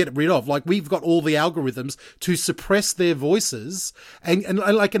Republican, we get rid of. Like, we've got all the algorithms to suppress their voices. And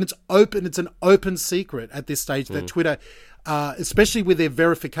it's open. It's an open secret at this stage that Twitter, especially with their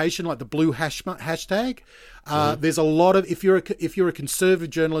verification, like the blue hashtag, there's a lot of, if you're a conservative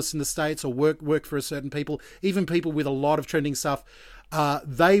journalist in the States or work for a certain people, even people with a lot of trending stuff,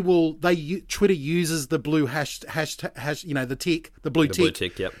 Twitter uses the blue hash, the blue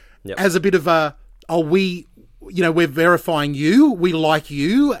tick, yep. as a bit of a, we're verifying you, we like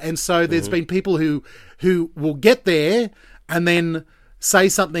you, and so there's been people who will get there and then say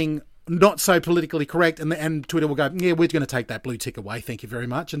something not so politically correct, and Twitter will go, yeah, we're going to take that blue tick away, thank you very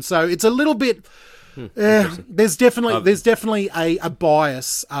much. And so it's a little bit. There's definitely a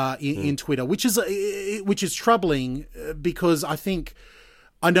bias in Twitter, which is troubling because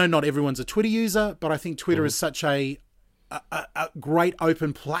I know not everyone's a Twitter user, but I think Twitter is such a great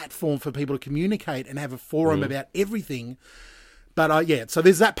open platform for people to communicate and have a forum about everything. But so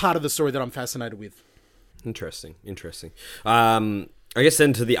there's that part of the story that I'm fascinated with. Interesting. I guess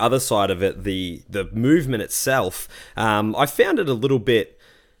then to the other side of it, the movement itself, I found it a little bit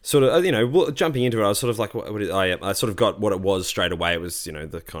sort of, jumping into it, I was sort of like, I sort of got what it was straight away. It was,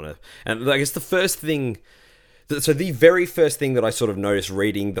 the kind of, and I guess the very first thing that I sort of noticed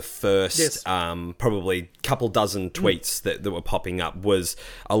reading the first, probably couple dozen tweets that were popping up was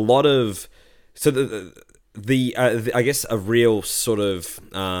a lot of, I guess a real sort of,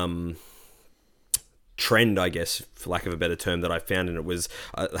 trend, I guess, for lack of a better term, that I found, and it was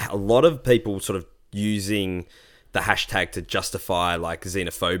a lot of people sort of using the hashtag to justify like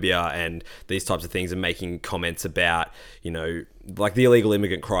xenophobia and these types of things, and making comments about, like the illegal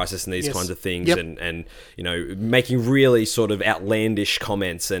immigrant crisis and these kinds of things, and making really sort of outlandish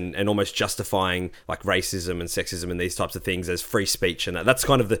comments and almost justifying like racism and sexism and these types of things as free speech, and that's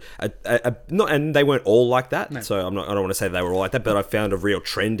kind of and they weren't all like that. No. So I don't want to say they were all like that, but I found a real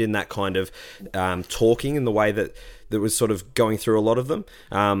trend in that kind of talking in the way that was sort of going through a lot of them.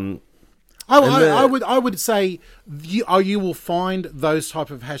 I would say you will find those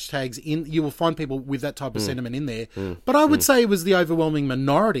type of hashtags you will find people with that type of sentiment in there. But I would say it was the overwhelming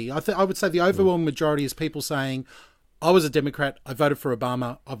minority. I would say the overwhelming majority is people saying, I was a Democrat, I voted for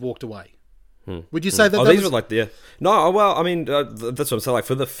Obama, I've walked away. Would you say that? These were like no. Well, I mean, that's what I'm saying. Like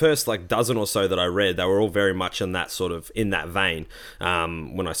for the first like dozen or so that I read, they were all very much in that sort of vein.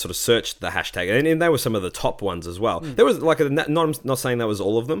 When I sort of searched the hashtag, and they were some of the top ones as well. There was like I'm not saying that was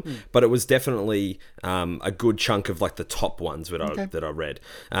all of them, but it was definitely a good chunk of like the top ones that I read.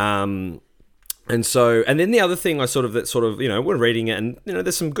 And then the other thing I sort of when reading it, and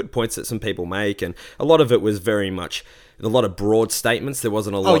there's some good points that some people make, and a lot of it was very much a lot of broad statements. There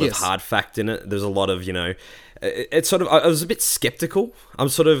wasn't a lot of hard fact in it. There's a lot of, it's sort of, I was a bit skeptical. I'm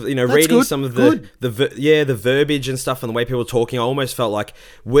sort of, reading some of the verbiage and stuff and the way people were talking. I almost felt like,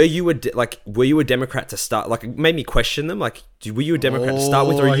 were you a Democrat to start? Like, it made me question them. Like, were you a Democrat to start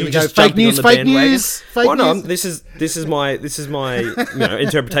with, or are you just jumping on the bandwagon? Well, no, this is my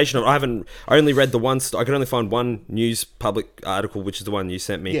interpretation of it. I only read the one. I could only find one news public article, which is the one you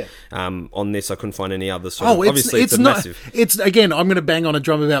sent me. On this, I couldn't find any other. Obviously, it's massive. It's again, I'm going to bang on a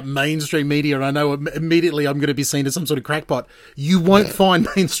drum about mainstream media, and I know immediately I'm going to be seen as some sort of crackpot. You won't find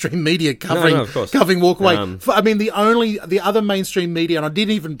mainstream media covering Walkaway. I mean, the other mainstream media, and I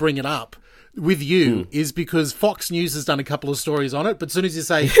didn't even bring it up with you, is because Fox News has done a couple of stories on it. But as soon as you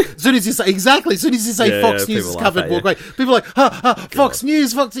say Fox News has covered Walkaway, people are like, Fox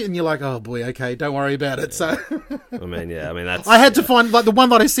News, and you're like, oh boy, okay, don't worry about it. So, that's. I had to find, like, the one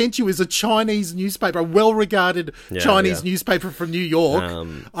that I sent you is a Chinese newspaper, a well-regarded Chinese newspaper from New York.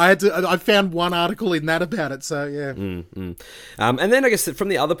 I found one article in that about it. So yeah. And then I guess from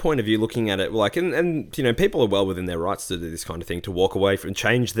the other point of view, looking at it, like, and people are well within their rights to do this kind of thing, to walk away from,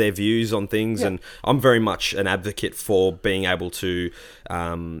 change their views on things. And I'm very much an advocate for being able to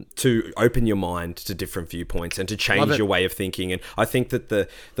open your mind to different viewpoints and to change your way of thinking. And I think that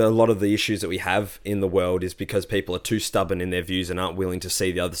a lot of the issues that we have in the world is because people are too stubborn in their views and aren't willing to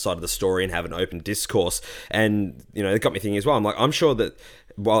see the other side of the story and have an open discourse. And it got me thinking as well. I'm like, I'm sure that,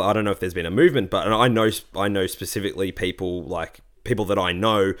 well, I don't know if there's been a movement, but I know specifically people that I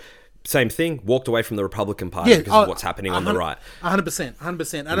know. Same thing, walked away from the Republican Party because of what's happening on the right.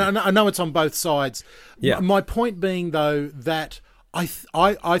 100%. And I know it's on both sides. Yeah. My point being, though, that I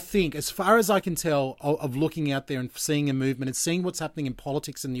think, as far as I can tell, of looking out there and seeing a movement and seeing what's happening in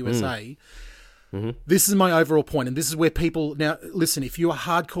politics in the USA, this is my overall point. And this is where people... Now, listen, if you're a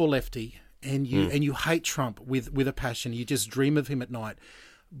hardcore lefty and you hate Trump with a passion, you just dream of him at night...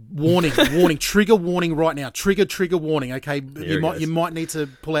 Warning, trigger warning right now. Trigger warning, okay? You might need to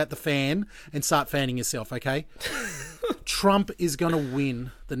pull out the fan and start fanning yourself, okay? Trump is going to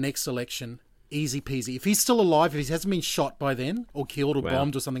win the next election, easy peasy. If he's still alive, if he hasn't been shot by then or killed or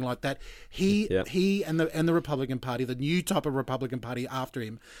bombed or something like that, he and the Republican Party, the new type of Republican Party after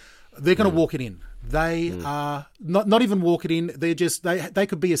him, they're going to walk it in. They are not even walk it in. They're just they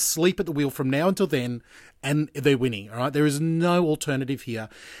could be asleep at the wheel from now until then, and they're winning. All right, there is no alternative here,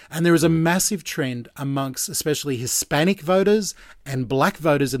 and there is a massive trend amongst especially Hispanic voters and black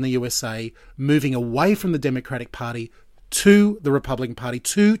voters in the USA moving away from the Democratic Party to the Republican Party,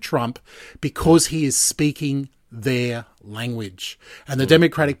 to Trump, because he is speaking their language. And the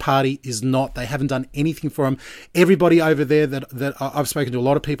Democratic Party is not. They haven't done anything for him. Everybody over there that I've spoken to, a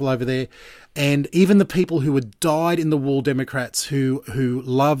lot of people over there, and even the people who were dyed-in-the-wool Democrats who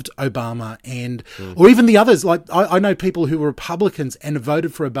loved Obama, and or even the others, like I know people who were Republicans and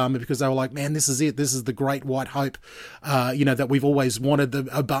voted for Obama because they were like, man, this is it. This is the great white hope, that we've always wanted.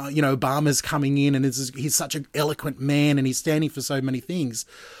 Obama's coming in, and he's such an eloquent man, and he's standing for so many things.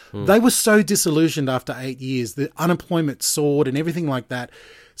 They were so disillusioned after 8 years. The unemployment soared and everything like that.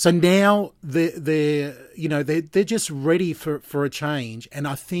 So now they're just ready for a change. And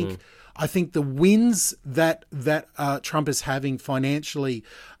I think the wins that Trump is having financially,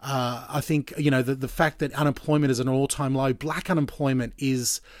 I think the fact that unemployment is at an all-time low, black unemployment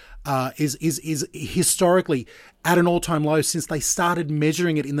is historically at an all-time low since they started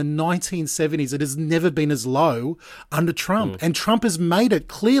measuring it in the 1970s. It has never been as low under Trump. And Trump has made it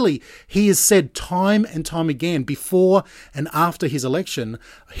clearly. He has said time and time again, before and after his election,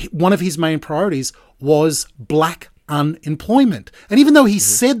 one of his main priorities was black unemployment. And even though he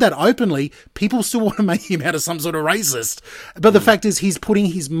said that openly, people still want to make him out of some sort of racist. But the fact is, he's putting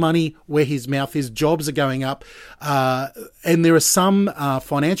his money where his mouth is. Jobs are going up. And there are some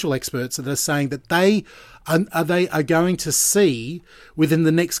financial experts that are saying that they are going to see within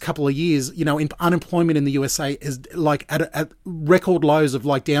the next couple of years, unemployment in the USA is like at record lows of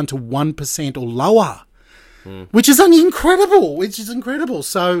like down to 1% or lower, which is incredible.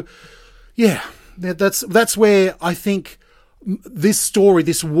 So, yeah. That's where I think this story,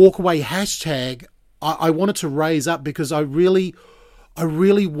 this walkaway hashtag, I wanted to raise up because I really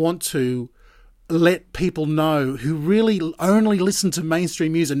want to let people know who really only listen to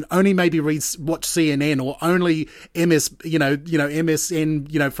mainstream news and only maybe watch CNN or only MSN,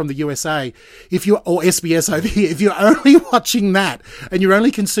 from the USA, or SBS over here. If you're only watching that and you're only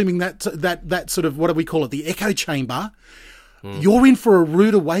consuming that sort of, what do we call it, the echo chamber. You're in for a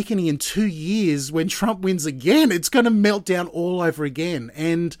rude awakening in 2 years when Trump wins again. It's going to melt down all over again.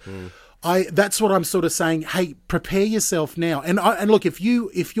 And that's what I'm sort of saying. Hey, prepare yourself now. And look, if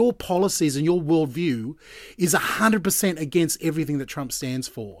your policies and your worldview is 100% against everything that Trump stands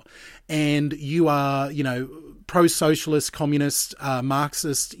for, and you are, pro-socialist, communist,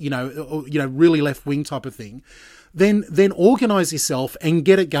 Marxist, really left-wing type of thing, then organize yourself and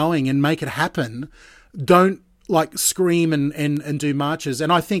get it going and make it happen. Don't scream and do marches.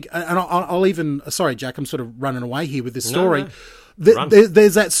 And I think, and I'll even, sorry, Jack, I'm sort of running away here with this story. No.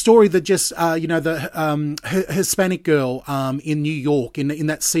 There's that story that just, the Hispanic girl in New York, in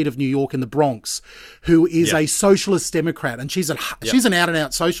that seat of New York in the Bronx, who is a socialist Democrat, and she's an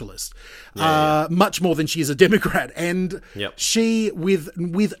out-and-out socialist, much more than she is a Democrat. And she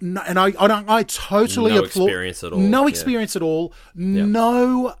and I totally applaud. Experience at all. No experience at all.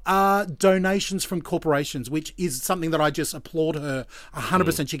 No donations from corporations, which is something that I just applaud her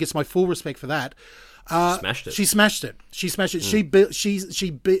 100%. She gets my full respect for that. Smashed it. She smashed it. She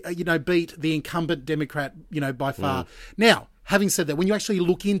beat the incumbent Democrat, by far. Now, having said that, when you actually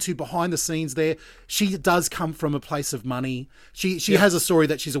look into behind the scenes there, she does come from a place of money. She has a story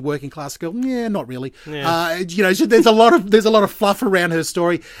that she's a working class girl. Yeah, not really. Yeah. There's a lot of fluff around her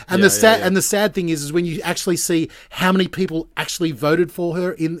story. And the sad thing is when you actually see how many people actually voted for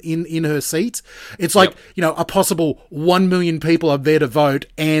her in her seat, it's like, a possible 1 million people are there to vote,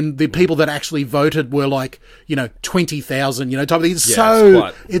 and the people that actually voted were like, 20,000, type of thing. It's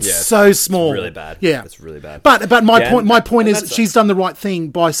so small. It's really bad. Yeah. It's really bad. But my point is, she's done the right thing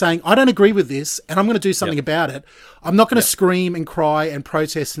by saying, I don't agree with this, and I'm going to do something about it. I'm not going to scream and cry and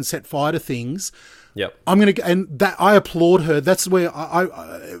protest and set fire to things. Yep. I applaud her. That's where I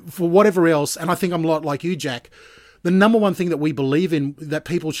for whatever else, and I think I'm a lot like you, Jack. The number one thing that we believe in, that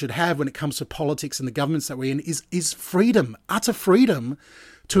people should have when it comes to politics and the governments that we're in, is freedom, utter freedom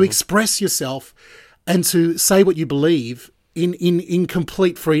to express yourself and to say what you believe in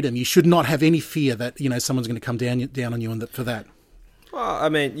complete freedom. You should not have any fear that someone's going to come down on you for that. Well, I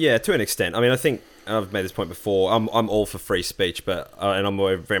mean, yeah, to an extent. I mean, I think and I've made this point before, I'm all for free speech, but and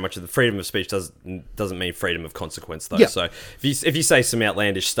I'm very much of the freedom of speech doesn't mean freedom of consequence though. Yeah. So if you say some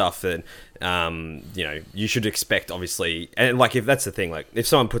outlandish stuff, then you should expect, obviously, and like if that's the thing, like if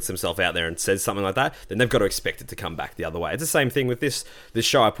someone puts themselves out there and says something like that, then they've got to expect it to come back the other way. It's the same thing with this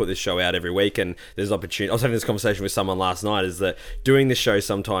show. I put this show out every week, and there's opportunity. I was having this conversation with someone last night. Is that doing this show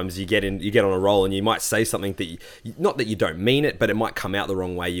sometimes you get on a roll and you might say something that not that you don't mean it, but it might come out the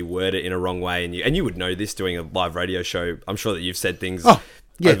wrong way. You word it in a wrong way, and you would know this doing a live radio show. I'm sure that you've said things.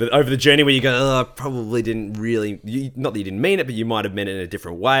 Yeah. Over the journey where you go, I probably didn't really, not that you didn't mean it, but you might have meant it in a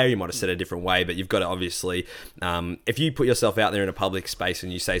different way, or you might have said it a different way, but you've got to obviously, if you put yourself out there in a public space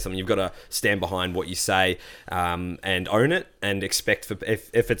and you say something, you've got to stand behind what you say and own it, and expect,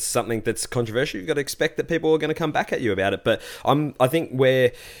 if it's something that's controversial, you've got to expect that people are going to come back at you about it. But I think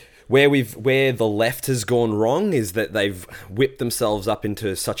where the left has gone wrong is that they've whipped themselves up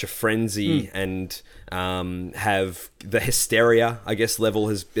into such a frenzy and have the hysteria, I guess, level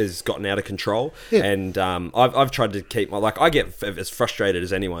has gotten out of control. Yeah. And I've tried to keep I get as frustrated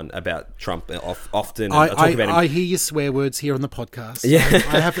as anyone about Trump often. I talk about him. I hear your swear words here on the podcast. Yeah.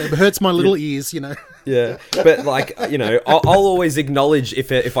 It hurts my little ears, Yeah, but I'll always acknowledge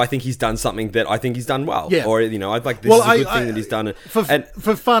if I think he's done something that I think he's done well, or I'd like this is a good thing that he's done.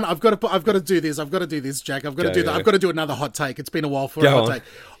 For fun, I've got to do this. I've got to do this, Jack. I've got to do that. I've got to do another hot take. It's been a while for a hot take.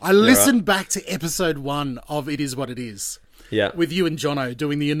 I listened back to episode 1 of It Is What It Is. Yeah, with you and Jono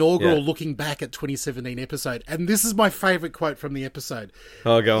doing the inaugural looking back at 2017 episode, and this is my favourite quote from the episode.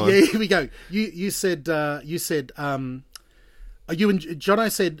 Oh, go on. Yeah, here we go. You said you and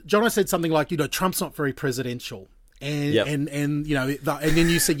Jono said something like, Trump's not very presidential. And then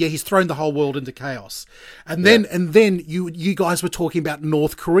you said, he's thrown the whole world into chaos. And then you guys were talking about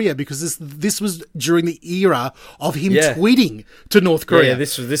North Korea, because this was during the era of him tweeting to North Korea. Yeah,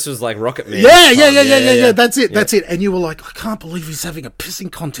 this was like Rocket Man. Yeah. That's it. And you were like, I can't believe he's having a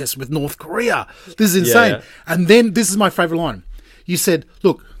pissing contest with North Korea. This is insane. Yeah. And then this is my favorite line. You said,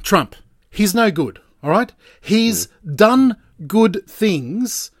 look, Trump, he's no good. All right. He's done good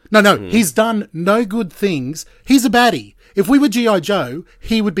things. He's done no good things. He's a baddie. If we were G.I. Joe,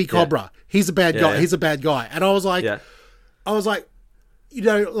 he would be Cobra. Yeah. He's a bad guy. Yeah. He's a bad guy. And I was like,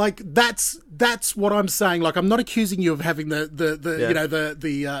 that's what I'm saying. Like, I'm not accusing you of having the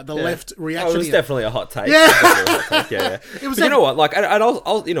left reaction. Oh, it was definitely a hot take. Yeah. It was. But you know what? Like, and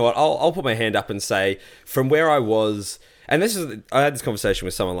I'll put my hand up and say, from where I was. And I had this conversation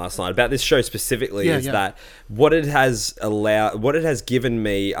with someone last night about this show specifically, that what it has given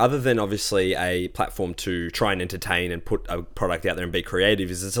me, other than obviously a platform to try and entertain and put a product out there and be creative,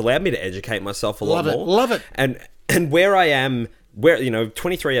 is it's allowed me to educate myself a lot more. Love it. And where I am,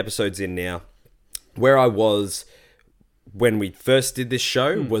 23 episodes in now, where I was when we first did this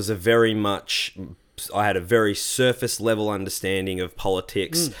show was I had a very surface level understanding of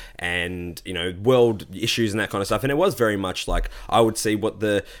politics and world issues and that kind of stuff, and it was very much like I would see what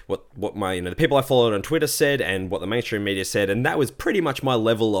my the people I followed on Twitter said and what the mainstream media said, and that was pretty much my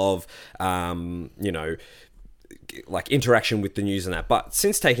level of like interaction with the news and that. But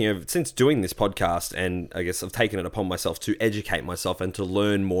since doing this podcast, and I guess I've taken it upon myself to educate myself and to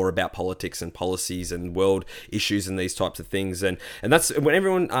learn more about politics and policies and world issues and these types of things. And that's when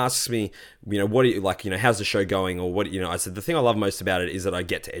everyone asks me, what do you like, how's the show going, or what, I said, the thing I love most about it is that I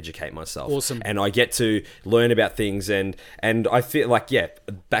get to educate myself. Awesome. And I get to learn about things. And I feel like,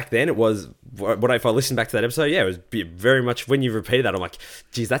 back then it was, if I listen back to that episode, it was very much, when you repeated that, I'm like,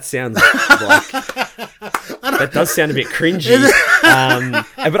 geez, that sounds like, that does sound a bit cringy.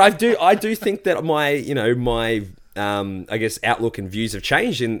 But I do think that my I guess outlook and views have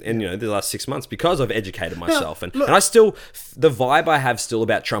changed in the last 6 months because I've educated myself. And I still, the vibe I have still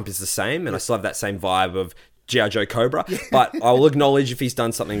about Trump is the same, and I still have that same vibe of G.I. Joe Cobra, but I'll acknowledge if he's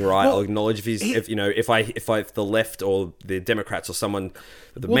done something right. I'll acknowledge if if the left or the Democrats or someone,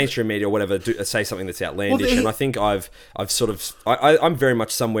 the mainstream media or whatever, say something that's outlandish. And I think I'm very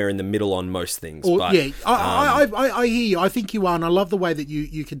much somewhere in the middle on most things. I hear you. I think you are, and I love the way that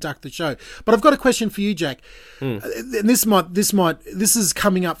you conduct the show. But I've got a question for you, Jack. And this is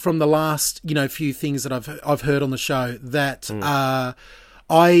coming up from the last few things that I've heard on the show that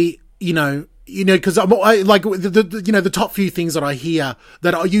because I like the top few things that I hear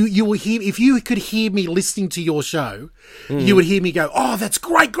that you will hear, if you could hear me listening to your show, you would hear me go, "Oh, that's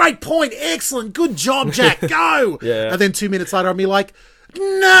great point, excellent, good job, Jack, go." And then 2 minutes later, I'll be like,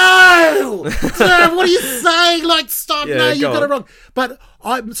 "No, what are you saying? Like, stop! No, you got it wrong." But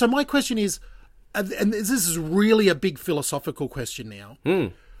so my question is, and this is really a big philosophical question now.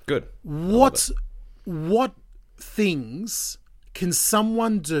 Good. What things can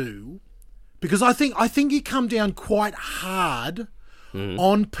someone do because I think you come down quite hard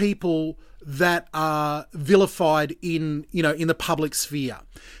on people that are vilified in the public sphere.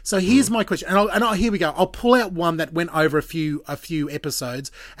 So here's my question, and here we go. I'll pull out one that went over a few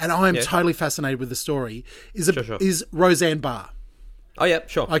episodes, and I am totally fascinated with the story. Is Roseanne Barr? Oh yeah,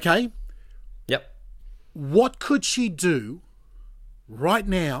 sure. Okay. Yep. What could she do right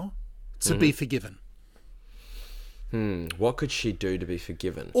now to be forgiven? What could she do to be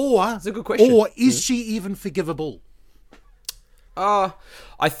forgiven? Or that's a good question. Or is she even forgivable? I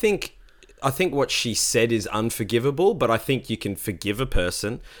think what she said is unforgivable, but I think you can forgive a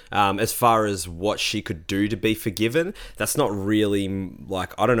person. As far as what she could do to be forgiven, that's not really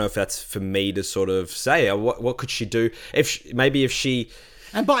like, I don't know if that's for me to sort of say. What could she do if she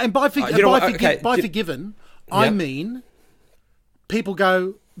and by forgiven, I mean people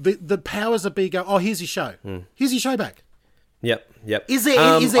go, the powers that be go, oh, here's your show. Here's your show back. Yep. Is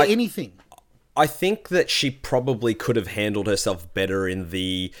there anything? I think that she probably could have handled herself better in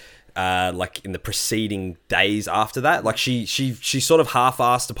the in the preceding days after that. Like she sort of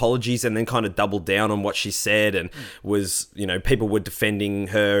half-assed apologies and then kind of doubled down on what she said, and was, people were defending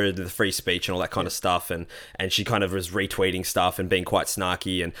her, the free speech and all that kind of stuff, and she kind of was retweeting stuff and being quite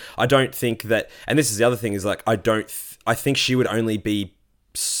snarky. And I don't think that, and this is the other thing, is like, I think she would only be,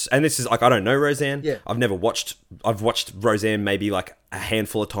 and this is like, I don't know Roseanne. Yeah. I've watched Roseanne maybe like a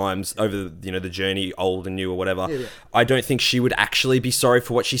handful of times over the journey, old and new or whatever. Yeah. I don't think she would actually be sorry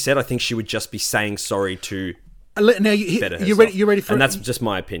for what she said. I think she would just be saying sorry to now better herself. You ready for? And that's just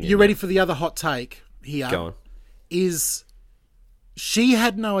my opinion. You ready for the other hot take here? Go on. Is she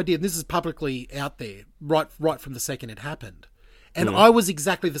had no idea? This is publicly out there right from the second it happened, and I was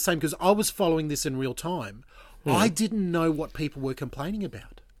exactly the same because I was following this in real time. I didn't know what people were complaining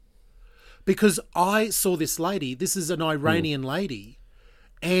about because I saw this lady. This is an Iranian lady,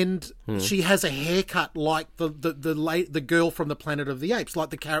 and she has a haircut like the girl from the Planet of the Apes,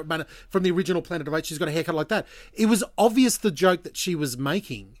 like the character from the original Planet of Apes. She's got a haircut like that. It was obvious the joke that she was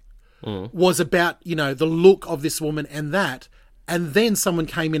making was about the look of this woman and that. And then someone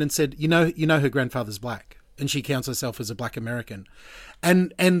came in and said, her grandfather's black, and she counts herself as a black American.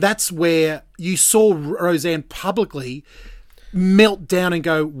 And that's where you saw Roseanne publicly melt down and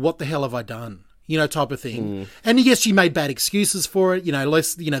go, what the hell have I done? Type of thing. And yes, she made bad excuses for it, the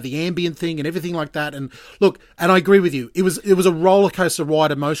Ambien thing and everything like that. And look, and I agree with you. It was a roller coaster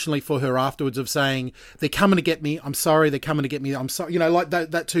ride emotionally for her afterwards of saying, they're coming to get me. I'm sorry. They're coming to get me. I'm sorry. Like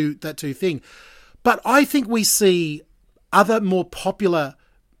that too thing. But I think we see other more popular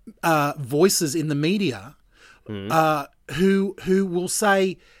voices in the media who will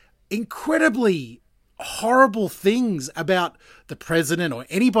say incredibly horrible things about the president or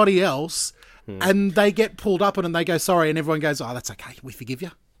anybody else, and they get pulled up on and they go sorry, and everyone goes, oh, that's okay, we forgive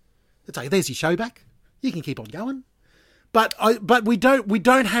you. That's okay. There's your show back. You can keep on going. But we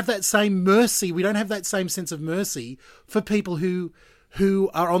don't have that same mercy. We don't have that same sense of mercy for people who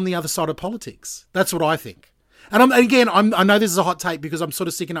are on the other side of politics. That's what I think. And I know this is a hot take because I'm sort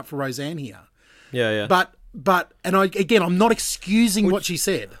of sticking up for Roseanne here. Yeah. But I'm not excusing what she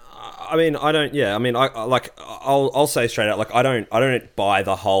said. I mean, I don't. Yeah, I mean, I'll say straight out, like, I don't buy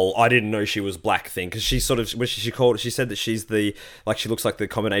the whole "I didn't know she was black" thing, because she sort of, she said that she's she looks like the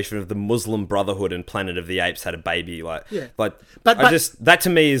combination of the Muslim Brotherhood and Planet of the Apes had a baby, but that to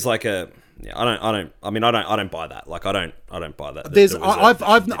me is like a. Yeah, I don't buy that. Like, I don't buy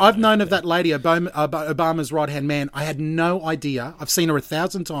that. I've known of that lady, Obama's right-hand man. I had no idea. I've seen her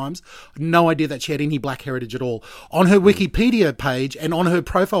 1,000 times. No idea that she had any black heritage at all. On her Wikipedia page and on her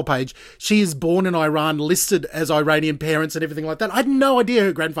profile page, she is born in Iran, listed as Iranian parents and everything like that. I had no idea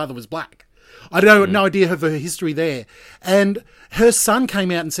her grandfather was black. I had no idea of her history there. And her son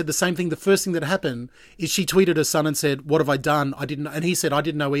came out and said the same thing. The first thing that happened is she tweeted her son and said, what have I done? I didn't. And he said, I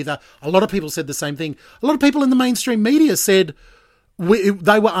didn't know either. A lot of people said the same thing. A lot of people in the mainstream media said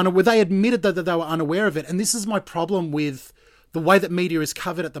they were unaware. They admitted that they were unaware of it. And this is my problem with the way that media is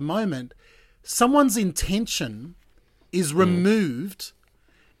covered at the moment. Someone's intention is removed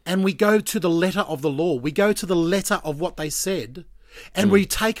and we go to the letter of the law. We go to the letter of what they said. And we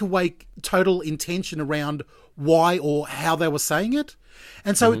take away total intention around why or how they were saying it.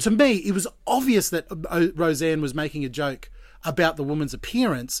 And so to me, it was obvious that Roseanne was making a joke about the woman's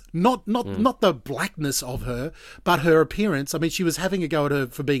appearance, not the blackness of her, but her appearance. I mean, she was having a go at her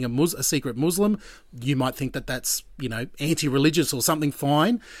for being a secret Muslim. You might think that that's, anti-religious or something,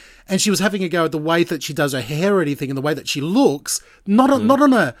 fine. And she was having a go at the way that she does her hair or anything and the way that she looks, not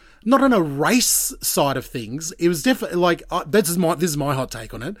on a race side of things. It was definitely like, this is my hot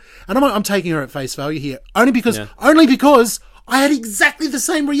take on it. And I'm taking her at face value here only because I had exactly the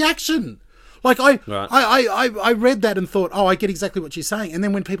same reaction. Like Right. I read that and thought, oh, I get exactly what she's saying. And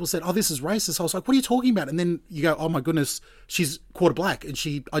then when people said, oh, this is racist, I was like, what are you talking about? And then you go, oh my goodness, she's quarter black and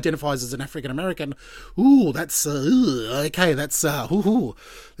she identifies as an African American. Ooh, that's okay. That's ooh.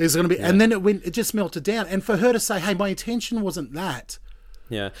 There's going to be, and then it just melted down. And for her to say, hey, my intention wasn't that.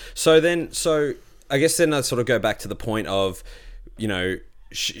 Yeah. So I guess then I sort of go back to the point of, you know,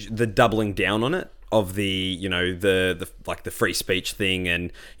 the doubling down on it of the, you know, the like the free speech thing,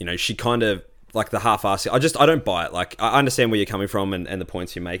 and, you know, she kind of like the half-assed. I don't buy it. Like, I understand where you're coming from and the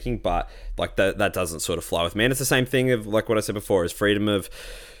points you're making, but like that doesn't sort of fly with me. And it's the same thing of like what I said before, is freedom of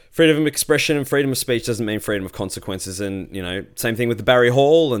expression and freedom of speech doesn't mean freedom of consequences. And, you know, same thing with the Barry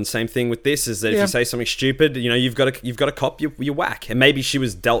Hall, and same thing with this, is that if you say something stupid, you know, you've got to cop your whack. And maybe she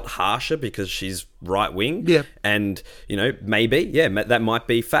was dealt harsher because she's right wing. Yeah. And, you know, maybe, that might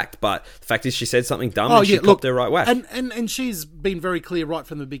be fact. But the fact is, she said something dumb and she copped her right whack. And she's been very clear right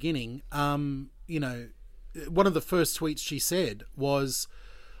from the beginning. You know, one of the first tweets she said was,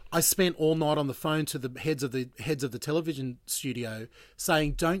 I spent all night on the phone to the heads of the television studio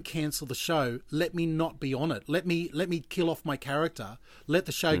saying, don't cancel the show. Let me not be on it. Let me kill off my character. Let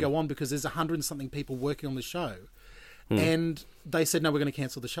the show go on, because there's 100 and something people working on the show. And they said, no, we're going to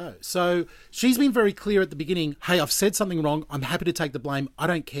cancel the show. So she's been very clear at the beginning. Hey, I've said something wrong. I'm happy to take the blame. I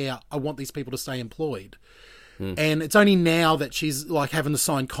don't care. I want these people to stay employed. And it's only now that she's like having to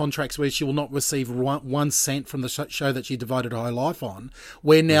sign contracts where she will not receive 1 cent from the show that she devoted her life on,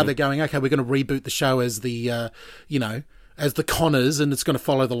 where now they're going, okay, we're going to reboot the show as the, you know, as the Connors, and it's going to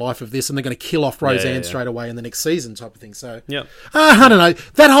follow the life of this, and they're going to kill off Roseanne straight away in the next season type of thing. So, I don't know,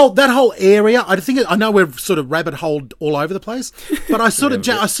 that whole area. I know we're sort of rabbit holed all over the place, but I sort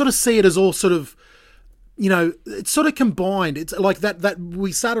of see it as all sort of, you know, it's sort of combined. It's like that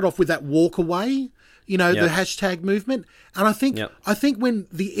we started off with that walk away. You know, the hashtag movement. And I think when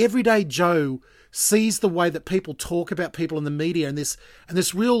the everyday Joe sees the way that people talk about people in the media, and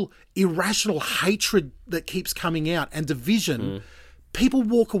this real irrational hatred that keeps coming out, and division, people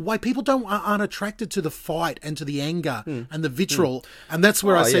walk away. People aren't attracted to the fight and to the anger and the vitriol. And that's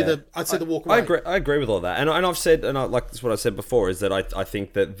where I see the walk away. I agree with all that. And I've said, and that's what I said before, is that I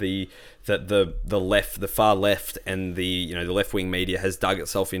think that the left, the far left, and the, you know, the left wing media has dug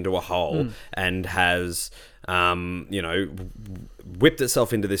itself into a hole and has, you know, whipped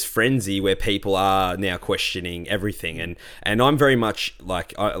itself into this frenzy where people are now questioning everything. And I'm very much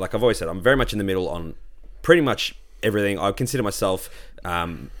like I've always said, I'm very much in the middle on pretty much everything. I consider myself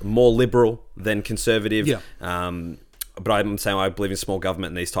more liberal than conservative. But I'm saying I believe in small government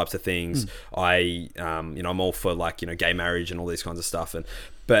and these types of things. You know, I'm all for, like, you know, gay marriage and all these kinds of stuff.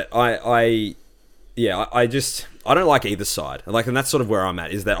 But I don't like either side. Like, and that's sort of where I'm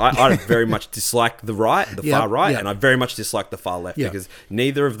at, is that I very much dislike the far right, and I very much dislike the far left, because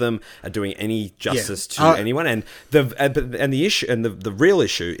neither of them are doing any justice to anyone. And the issue, and the real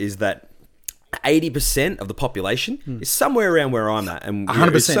issue, is that 80% of the population is somewhere around where I'm at, and, you know,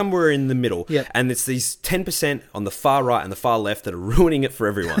 it's somewhere in the middle. And it's these 10% on the far right and the far left that are ruining it for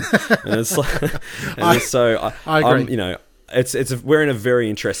everyone. And it's like, I agree. You know, we're in a very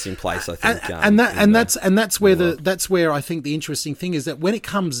interesting place, I think. That's where I think the interesting thing is that when it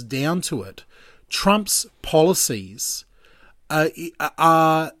comes down to it, Trump's policies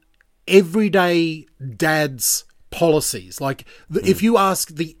are everyday dads' policies. Like, if you ask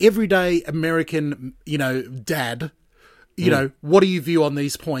the everyday American, you know, dad, you know, what do you view on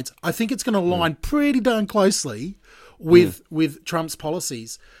these points? I think it's going to align pretty darn closely with Trump's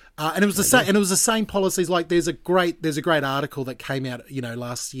policies. And it was the same policies. Like, there's a great article that came out, you know,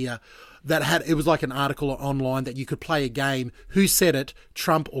 last year that it was like an article online that you could play a game. Who said it,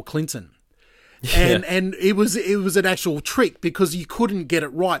 Trump or Clinton? And it was an actual trick, because you couldn't get it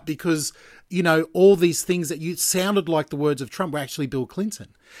right, because, you know, all these things that you sounded like the words of Trump were actually Bill Clinton.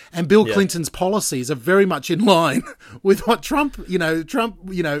 And Bill Clinton's policies are very much in line with what Trump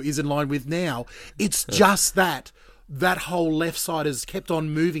is in line with now. It's just that whole left side has kept on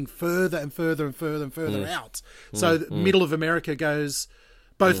moving further and further and further and further out. So the middle of America goes,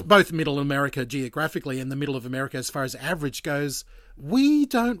 both middle America geographically and the middle of America as far as average goes, we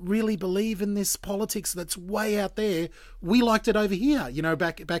don't really believe in this politics that's way out there. We liked it over here, you know,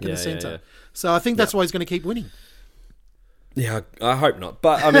 back in the centre. So I think that's why he's going to keep winning. Yeah, I hope not.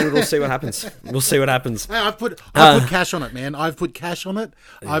 But, I mean, we'll see what happens. We'll see what happens. Hey, I've put cash on it, man. I've put cash on it.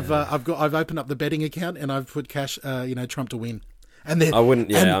 Yeah. I've opened up the betting account, and I've put cash, you know, Trump to win. And I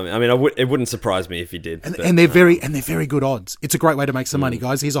wouldn't. Yeah, I mean, it wouldn't surprise me if you did. And they're very good odds. It's a great way to make some money,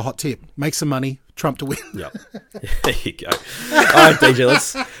 guys. Here's a hot tip: make some money, Trump to win. Yep. There you go. All right,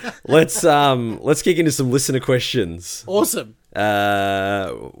 DJ. Let's kick into some listener questions. Awesome.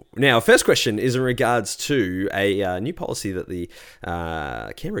 Now, first question is in regards to a new policy that the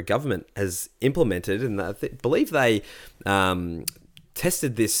Canberra government has implemented, and I believe they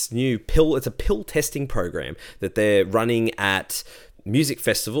tested this new pill. It's a pill testing program that they're running at music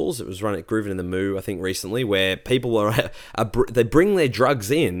festivals. It was run at Groovin in the Moo, I think, recently, where people they bring their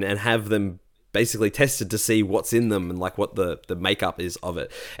drugs in and have them basically tested to see what's in them and like what the makeup is of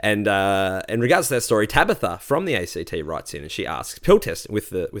it. And in regards to that story, Tabitha from the ACT writes in and she asks, pill testing with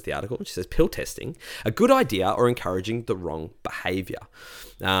the article, and she says, pill testing, a good idea or encouraging the wrong behaviour?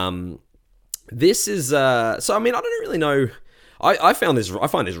 This is so I mean, I don't really know. I find this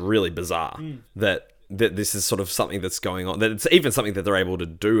really bizarre that this is sort of something that's going on, that it's even something that they're able to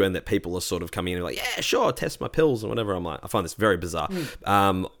do, and that people are sort of coming in and like, yeah, sure, test my pills and whatever. I find this very bizarre.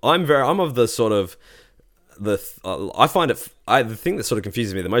 I'm of the sort of I find it. The thing that sort of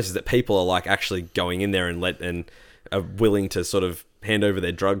confuses me the most is that people are like actually going in there and are willing to sort of hand over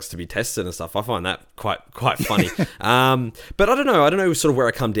their drugs to be tested and stuff. I find that quite funny. But I don't know sort of where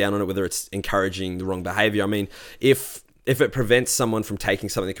I come down on it, whether it's encouraging the wrong behavior. I mean, if it prevents someone from taking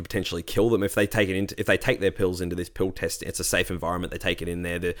something that could potentially kill them, if they take their pills into this pill test, it's a safe environment. They take it in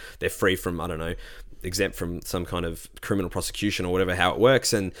there. They're free from, I don't know, exempt from some kind of criminal prosecution or whatever, how it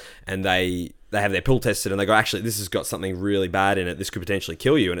works, and they have their pill tested and they go, actually, this has got something really bad in it. This could potentially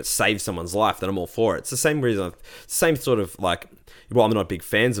kill you, and it saves someone's life. Then I'm all for it. It's the same reason, same sort of like. Well, I'm not big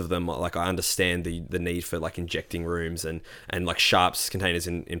fans of them. Like, I understand the need for like injecting rooms and like sharps containers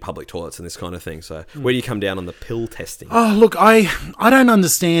in public toilets and this kind of thing. So where do you come down on the pill testing? Oh, look, I don't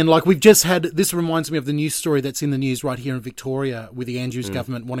understand. Like, we've just had, this reminds me of the news story that's in the news right here in Victoria with the Andrews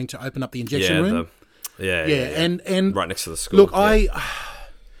government wanting to open up the injection room. Yeah. And right next to the school. Look,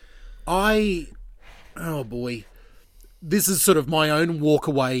 oh boy. This is sort of my own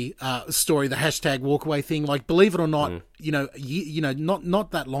walkaway story, the hashtag walkaway thing. Like, believe it or not,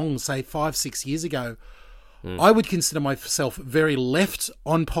 not that long, say 5-6 years ago, I would consider myself very left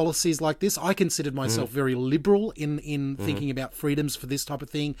on policies like this. I considered myself very liberal in thinking about freedoms for this type of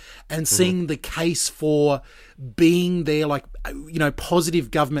thing and seeing the case for being there, like,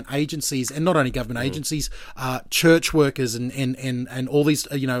 positive government agencies, and not only government agencies, church workers and all these,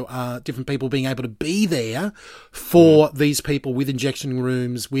 different people being able to be there for these people with injection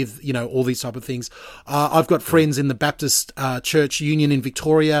rooms, with, all these type of things. I've got friends in the Baptist Church Union in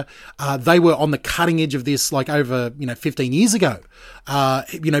Victoria. They were on the cutting edge of this, like over, 15 years ago,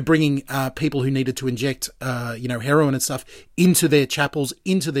 bringing people who needed to inject, heroin and stuff into their chapels,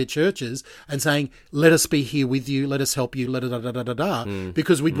 into their churches, and saying, let us be here with you, let us help you,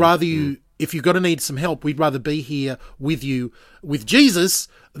 because we'd rather you, if you've got to need some help, we'd rather be here with you, with Jesus,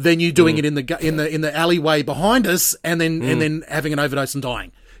 than you doing it in the alleyway behind us, and then having an overdose and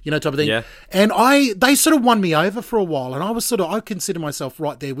dying. Type of thing. Yeah. And they sort of won me over for a while, and I consider myself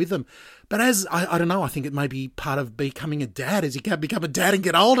right there with them. But as, I don't know, I think it may be part of becoming a dad. As you become a dad and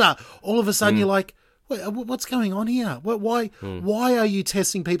get older, all of a sudden you're like, what's going on here? Why are you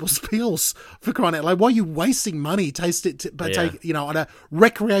testing people's pills, for crying out loud? Why are you wasting money on a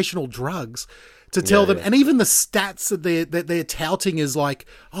recreational drugs? To tell them, and even the stats that they're touting is like,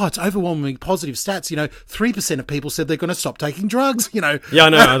 oh, it's overwhelmingly positive stats. 3% of people said they're going to stop taking drugs. Yeah, I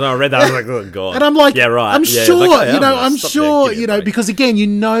know. I read that. I was like, oh god. And I'm like, yeah, right. I'm sure. Like, I'm sure. Because again,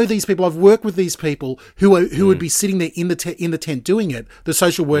 these people. I've worked with these people who would be sitting there in the tent doing it. The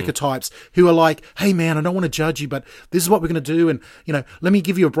social worker types who are like, hey man, I don't want to judge you, but this is what we're going to do, and let me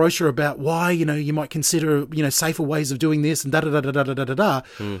give you a brochure about why you might consider safer ways of doing this, and da da da da da da da da.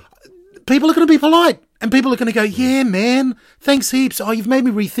 People are going to be polite, and people are going to go, yeah, man, thanks heaps. Oh, you've made me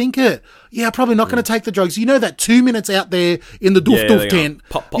rethink it. Yeah, I'm probably not going to take the drugs. 2 minutes out there in the doof tent.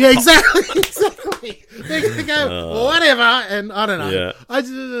 Pop, yeah, exactly. They're going to go, whatever, and I don't know. Yeah.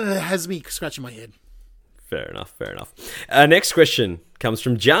 It has me scratching my head. Fair enough. Next question comes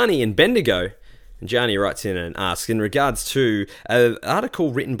from Gianni in Bendigo. And Gianni writes in and asks, in regards to an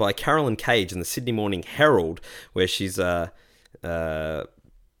article written by Carolyn Cage in the Sydney Morning Herald, where she's...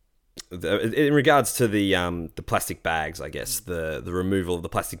 in regards to the plastic bags, I guess, the removal of the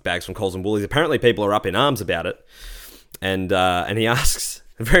plastic bags from Coles and Woolies, apparently people are up in arms about it, and he asks,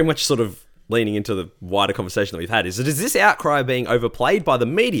 very much sort of leaning into the wider conversation that we've had, is this outcry being overplayed by the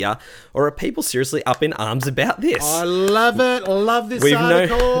media, or are people seriously up in arms about this? I love it. I love this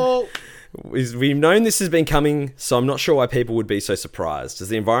article. We've known this has been coming, so I'm not sure why people would be so surprised. Does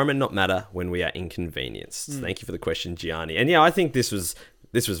the environment not matter when we are inconvenienced? Thank you for the question, Gianni. And yeah, I think this was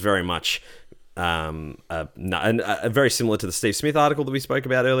very much very similar to the Steve Smith article that we spoke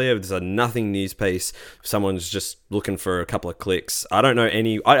about earlier. There's a nothing news piece. Someone's just looking for a couple of clicks. I don't know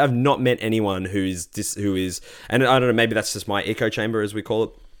I've not met anyone who is, and I don't know, maybe that's just my echo chamber as we call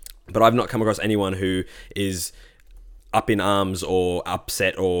it, but I've not come across anyone who is up in arms or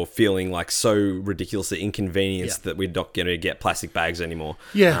upset or feeling like so ridiculously inconvenienced that we're not going to get plastic bags anymore.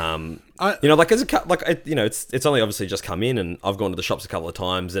 Yeah. It's only obviously just come in, and I've gone to the shops a couple of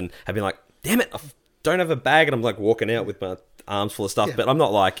times and have been like, damn it, I don't have a bag, and I'm like walking out with my arms full of stuff, but I'm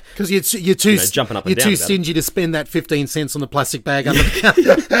not like, because you're too jumping up and you're down too stingy to spend that 15 cents on the plastic bag under the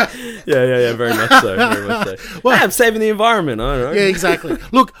counter. yeah, very much so. Very much so. Well, I'm saving the environment. I don't know. Yeah, exactly.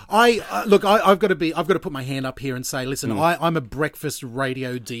 Look, I've got to put my hand up here and say, listen, I'm a breakfast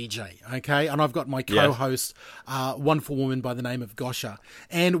radio DJ, okay, and I've got my co-host, wonderful woman by the name of Gosha,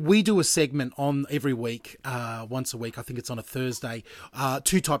 and we do a segment on every week, once a week. I think it's on a Thursday.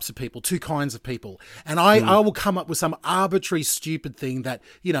 Two types of people, two kinds of people, and I will come up with some arbitrary stupid thing that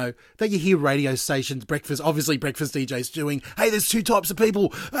that you hear radio stations, breakfast DJs doing. Hey, there's two types of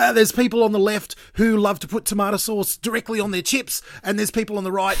people. There's people on the left who love to put tomato sauce directly on their chips, and there's people on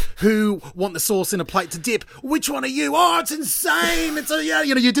the right who want the sauce in a plate to dip. Which one are you? Oh, it's insane.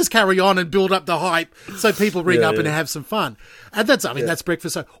 You just carry on and build up the hype so people ring up and have some fun. And that's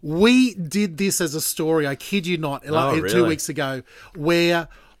breakfast. So we did this as a story, I kid you not, really? 2 weeks ago, where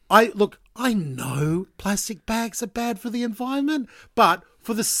I know plastic bags are bad for the environment, but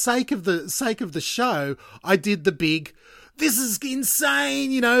for the sake of the show, I did the big, this is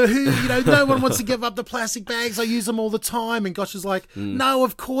insane, no one wants to give up the plastic bags. I use them all the time. And Gosh is like, no,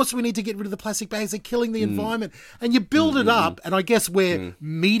 of course we need to get rid of the plastic bags. They're killing the environment. And you build it up, and I guess we're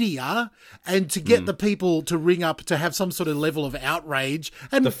media, and to get the people to ring up to have some sort of level of outrage.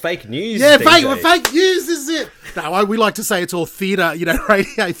 And the fake news. Yeah, fake news is it. No, we like to say it's all theatre,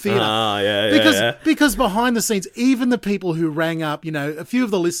 radio theatre. Because behind the scenes, even the people who rang up, a few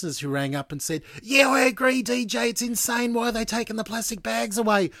of the listeners who rang up and said, yeah, I agree, DJ, it's insane. Why are they taking the plastic bags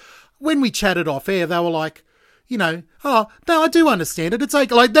away? When we chatted off air, they were like, oh, no, I do understand it. It's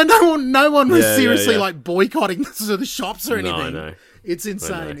like no one was seriously like boycotting the shops or anything. No. It's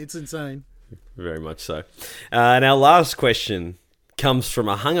insane. It's insane. Very much so. And our last question comes from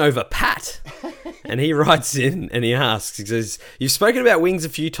a hungover Pat. And he writes in and he asks, he says, you've spoken about wings a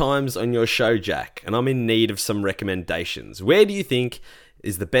few times on your show, Jack, and I'm in need of some recommendations. Where do you think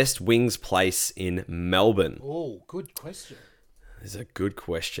is the best wings place in Melbourne? Oh, good question. It's a good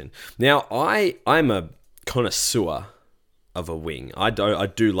question. Now, I'm a connoisseur of a wing. I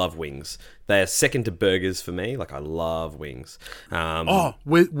do love wings. They are second to burgers for me. Like, I love wings.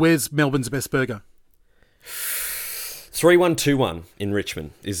 Where's Melbourne's best burger? 3121 in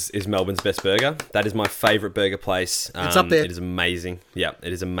Richmond is Melbourne's best burger. That is my favourite burger place. It's up there. It is amazing. Yeah,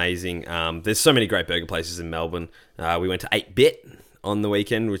 it is amazing. There's so many great burger places in Melbourne. We went to 8-Bit on the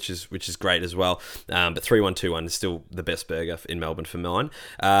weekend, which is great as well. But 3121 is still the best burger in Melbourne for mine.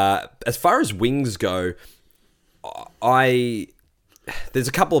 As far as wings go, there's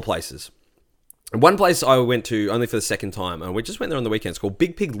a couple of places. One place I went to only for the second time, and we just went there on the weekend. It's called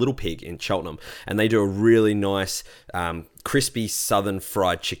Big Pig Little Pig in Cheltenham, and they do a really nice, crispy southern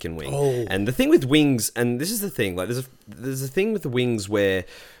fried chicken wing. Oh. And the thing with wings, and this is the thing, like there's a thing with the wings where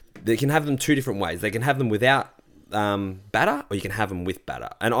they can have them two different ways. They can have them without batter, or you can have them with batter,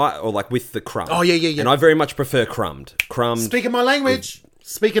 or like with the crumb. Oh yeah. And I very much prefer crumbed. Speaking my language.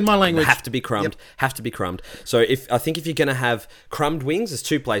 Have to be crumbed. Yep. Have to be crumbed. So I think if you're going to have crumbed wings, there's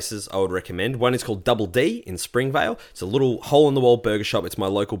two places I would recommend. One is called Double D in Springvale. It's a little hole-in-the-wall burger shop. It's my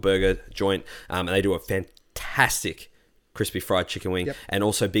local burger joint, and they do a fantastic crispy fried chicken wing. Yep. And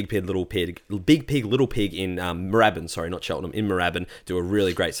also Big Pig Little Pig in Moorabbin. Sorry, not Cheltenham. In Moorabbin, do a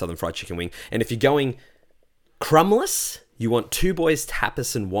really great southern fried chicken wing. And if you're going crumbless, you want Two Boys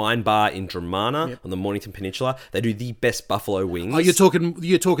Tapas and Wine Bar in Dramana on the Mornington Peninsula. They do the best buffalo wings. Oh,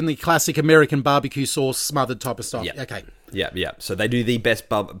 you're talking the classic American barbecue sauce smothered type of stuff. Yeah. Okay. Yeah. So they do the best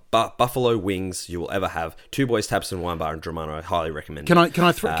buffalo wings you will ever have. Two Boys Tapas and Wine Bar in Dramana. I highly recommend. Can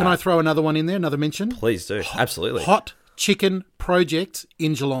I throw another one in there? Another mention? Please do. Absolutely. Hot Chicken Project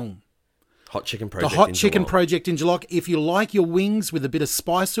in Geelong. Hot Chicken Project. The Hot Chicken Project in Geelong. If you like your wings with a bit of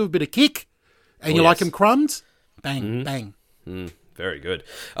spice or a bit of kick, and you like them crumbed, bang. Very good.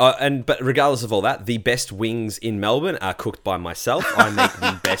 But regardless of all that, the best wings in Melbourne are cooked by myself. I make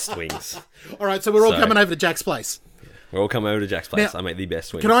the best wings. All right, so we're all coming over to Jack's place. We're all coming over to Jack's place. Now, I make the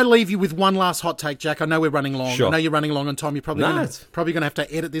best wings. Can I leave you with one last hot take, Jack? I know we're running long. Sure. I know you're running long on time. You're probably going to have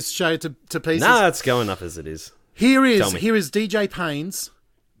to edit this show to pieces. No, it's going up as it is. Here is DJ Payne's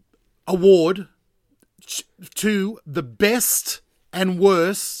award to the best and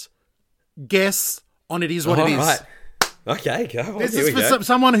worst guess on It Is What It Is. Right. Okay, go. This is for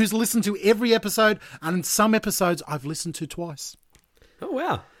someone who's listened to every episode, and some episodes I've listened to twice. Oh,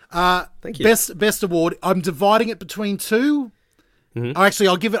 wow. Thank you. Best award. I'm dividing it between two. Mm-hmm. Actually,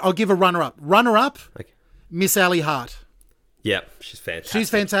 I'll give a runner-up. Runner-up, Okay. Miss Ali Hart. Yeah, she's fantastic.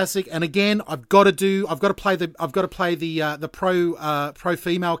 She's fantastic, and again, I've got to play the pro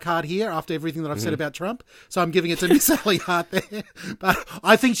female card here after everything that I've said about Trump. So I'm giving it to Miss Ali Hart there. But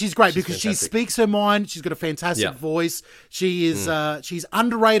I think she's great because fantastic. She speaks her mind. She's got a fantastic voice. She is she's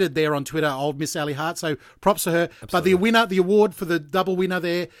underrated there on Twitter, old Miss Ali Hart. So props to her. Absolutely. But the award for the double winner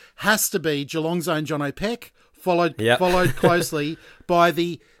there has to be Geelong's own John O'Peck, followed closely by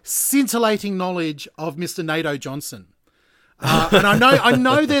the scintillating knowledge of Mr. NATO Johnson. And I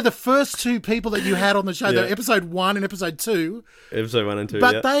know they're the first two people that you had on the show. Yeah. They're episode 1 and episode 2. Episode 1 and 2,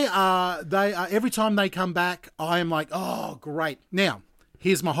 but they are every time they come back, I am like, oh, great. Now,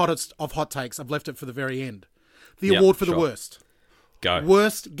 here's my hottest of hot takes. I've left it for the very end. The award for the worst. Go.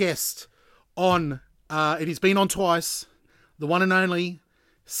 Worst guest on, it has been on twice, the one and only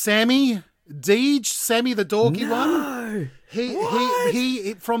Sammy Deej, Sammy the dorky one.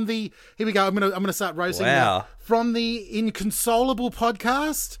 He from the, here we go, I'm gonna start roasting now. From the Inconsolable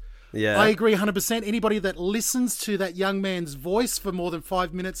podcast. Yeah. I agree 100%. Anybody that listens to that young man's voice for more than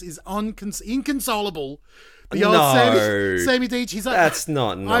 5 minutes is inconsolable. The old Sammy Deej. He's like, that's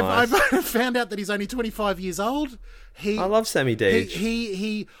not nice. I've found out that he's only 25 years old. I love Sammy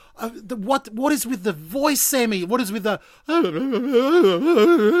Deej. What is with the voice, Sammy? What is with the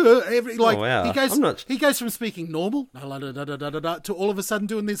he goes from speaking normal to all of a sudden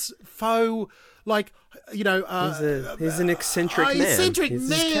doing this faux, like, you know, he's an eccentric man. Eccentric he's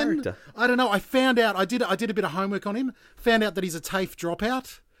man. His character. I don't know. I found out. I did a bit of homework on him. Found out that he's a TAFE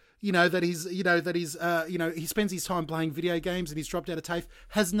dropout. He spends his time playing video games and he's dropped out of TAFE.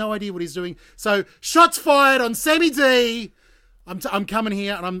 Has no idea what he's doing. So shots fired on Sammy D. I'm coming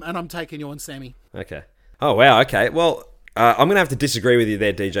here and I'm taking you on Sammy. Okay. Oh wow. Okay. Well, I'm gonna have to disagree with you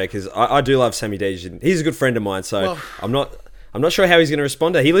there, DJ, because I do love Sammy Deej. And he's a good friend of mine. So I'm not sure how he's gonna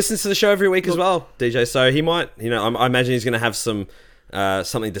respond to it. He listens to the show every week as well, DJ. So he might. I imagine he's gonna have some.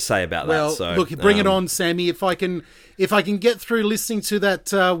 Something to say about that. So, look, bring it on, Sammy. If I can get through listening to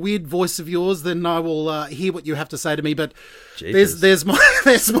that weird voice of yours, then I will hear what you have to say to me. But there's my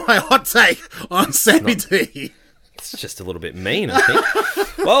hot take on Sammy D. It's just a little bit mean, I think.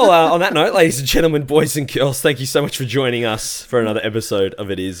 Well, on that note, ladies and gentlemen, boys and girls, thank you so much for joining us for another episode of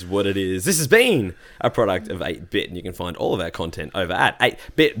It Is What It Is. This has been a product of 8-Bit, and you can find all of our content over at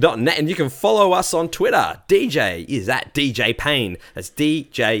 8bit.net, and you can follow us on Twitter. DJ is at DJ Payne. That's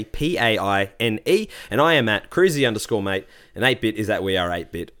DJPAINE, and I am at Cruzy_mate, and 8-Bit is at We Are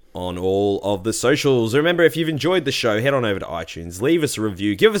 8-Bit on all of the socials. Remember, if you've enjoyed the show, head on over to iTunes, leave us a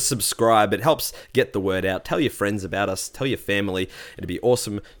review, give us a subscribe. It helps get the word out. Tell your friends about us, tell your family. It'd be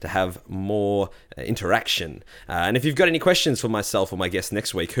awesome to have more interaction. And if you've got any questions for myself or my guest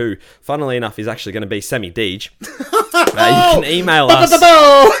next week, who, funnily enough, is actually going to be Sammy Deej, you can email us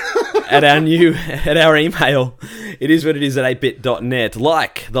at our email. It is what it is at 8bit.net,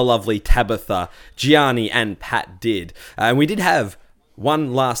 like the lovely Tabitha, Gianni, and Pat did. And we did have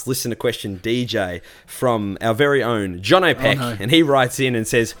one last listener question, DJ, from our very own John O'Peck, and he writes in and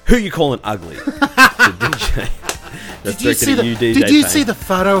says, "Who you calling ugly?" DJ. Did you see the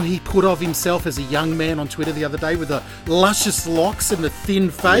photo he put of himself as a young man on Twitter the other day with the luscious locks and the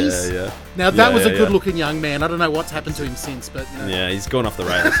thin face? Yeah. Now that was a good-looking young man. I don't know what's happened to him since, but yeah, he's gone off the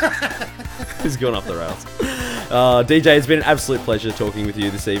rails. He's gone off the rails. DJ, it's been an absolute pleasure talking with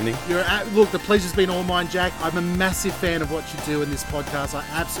you this evening. Look, the pleasure's been all mine, Jack. I'm a massive fan of what you do in this podcast. I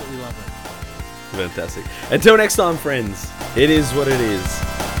absolutely love it. Fantastic. Until next time, friends, it is what it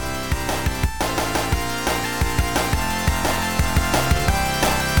is.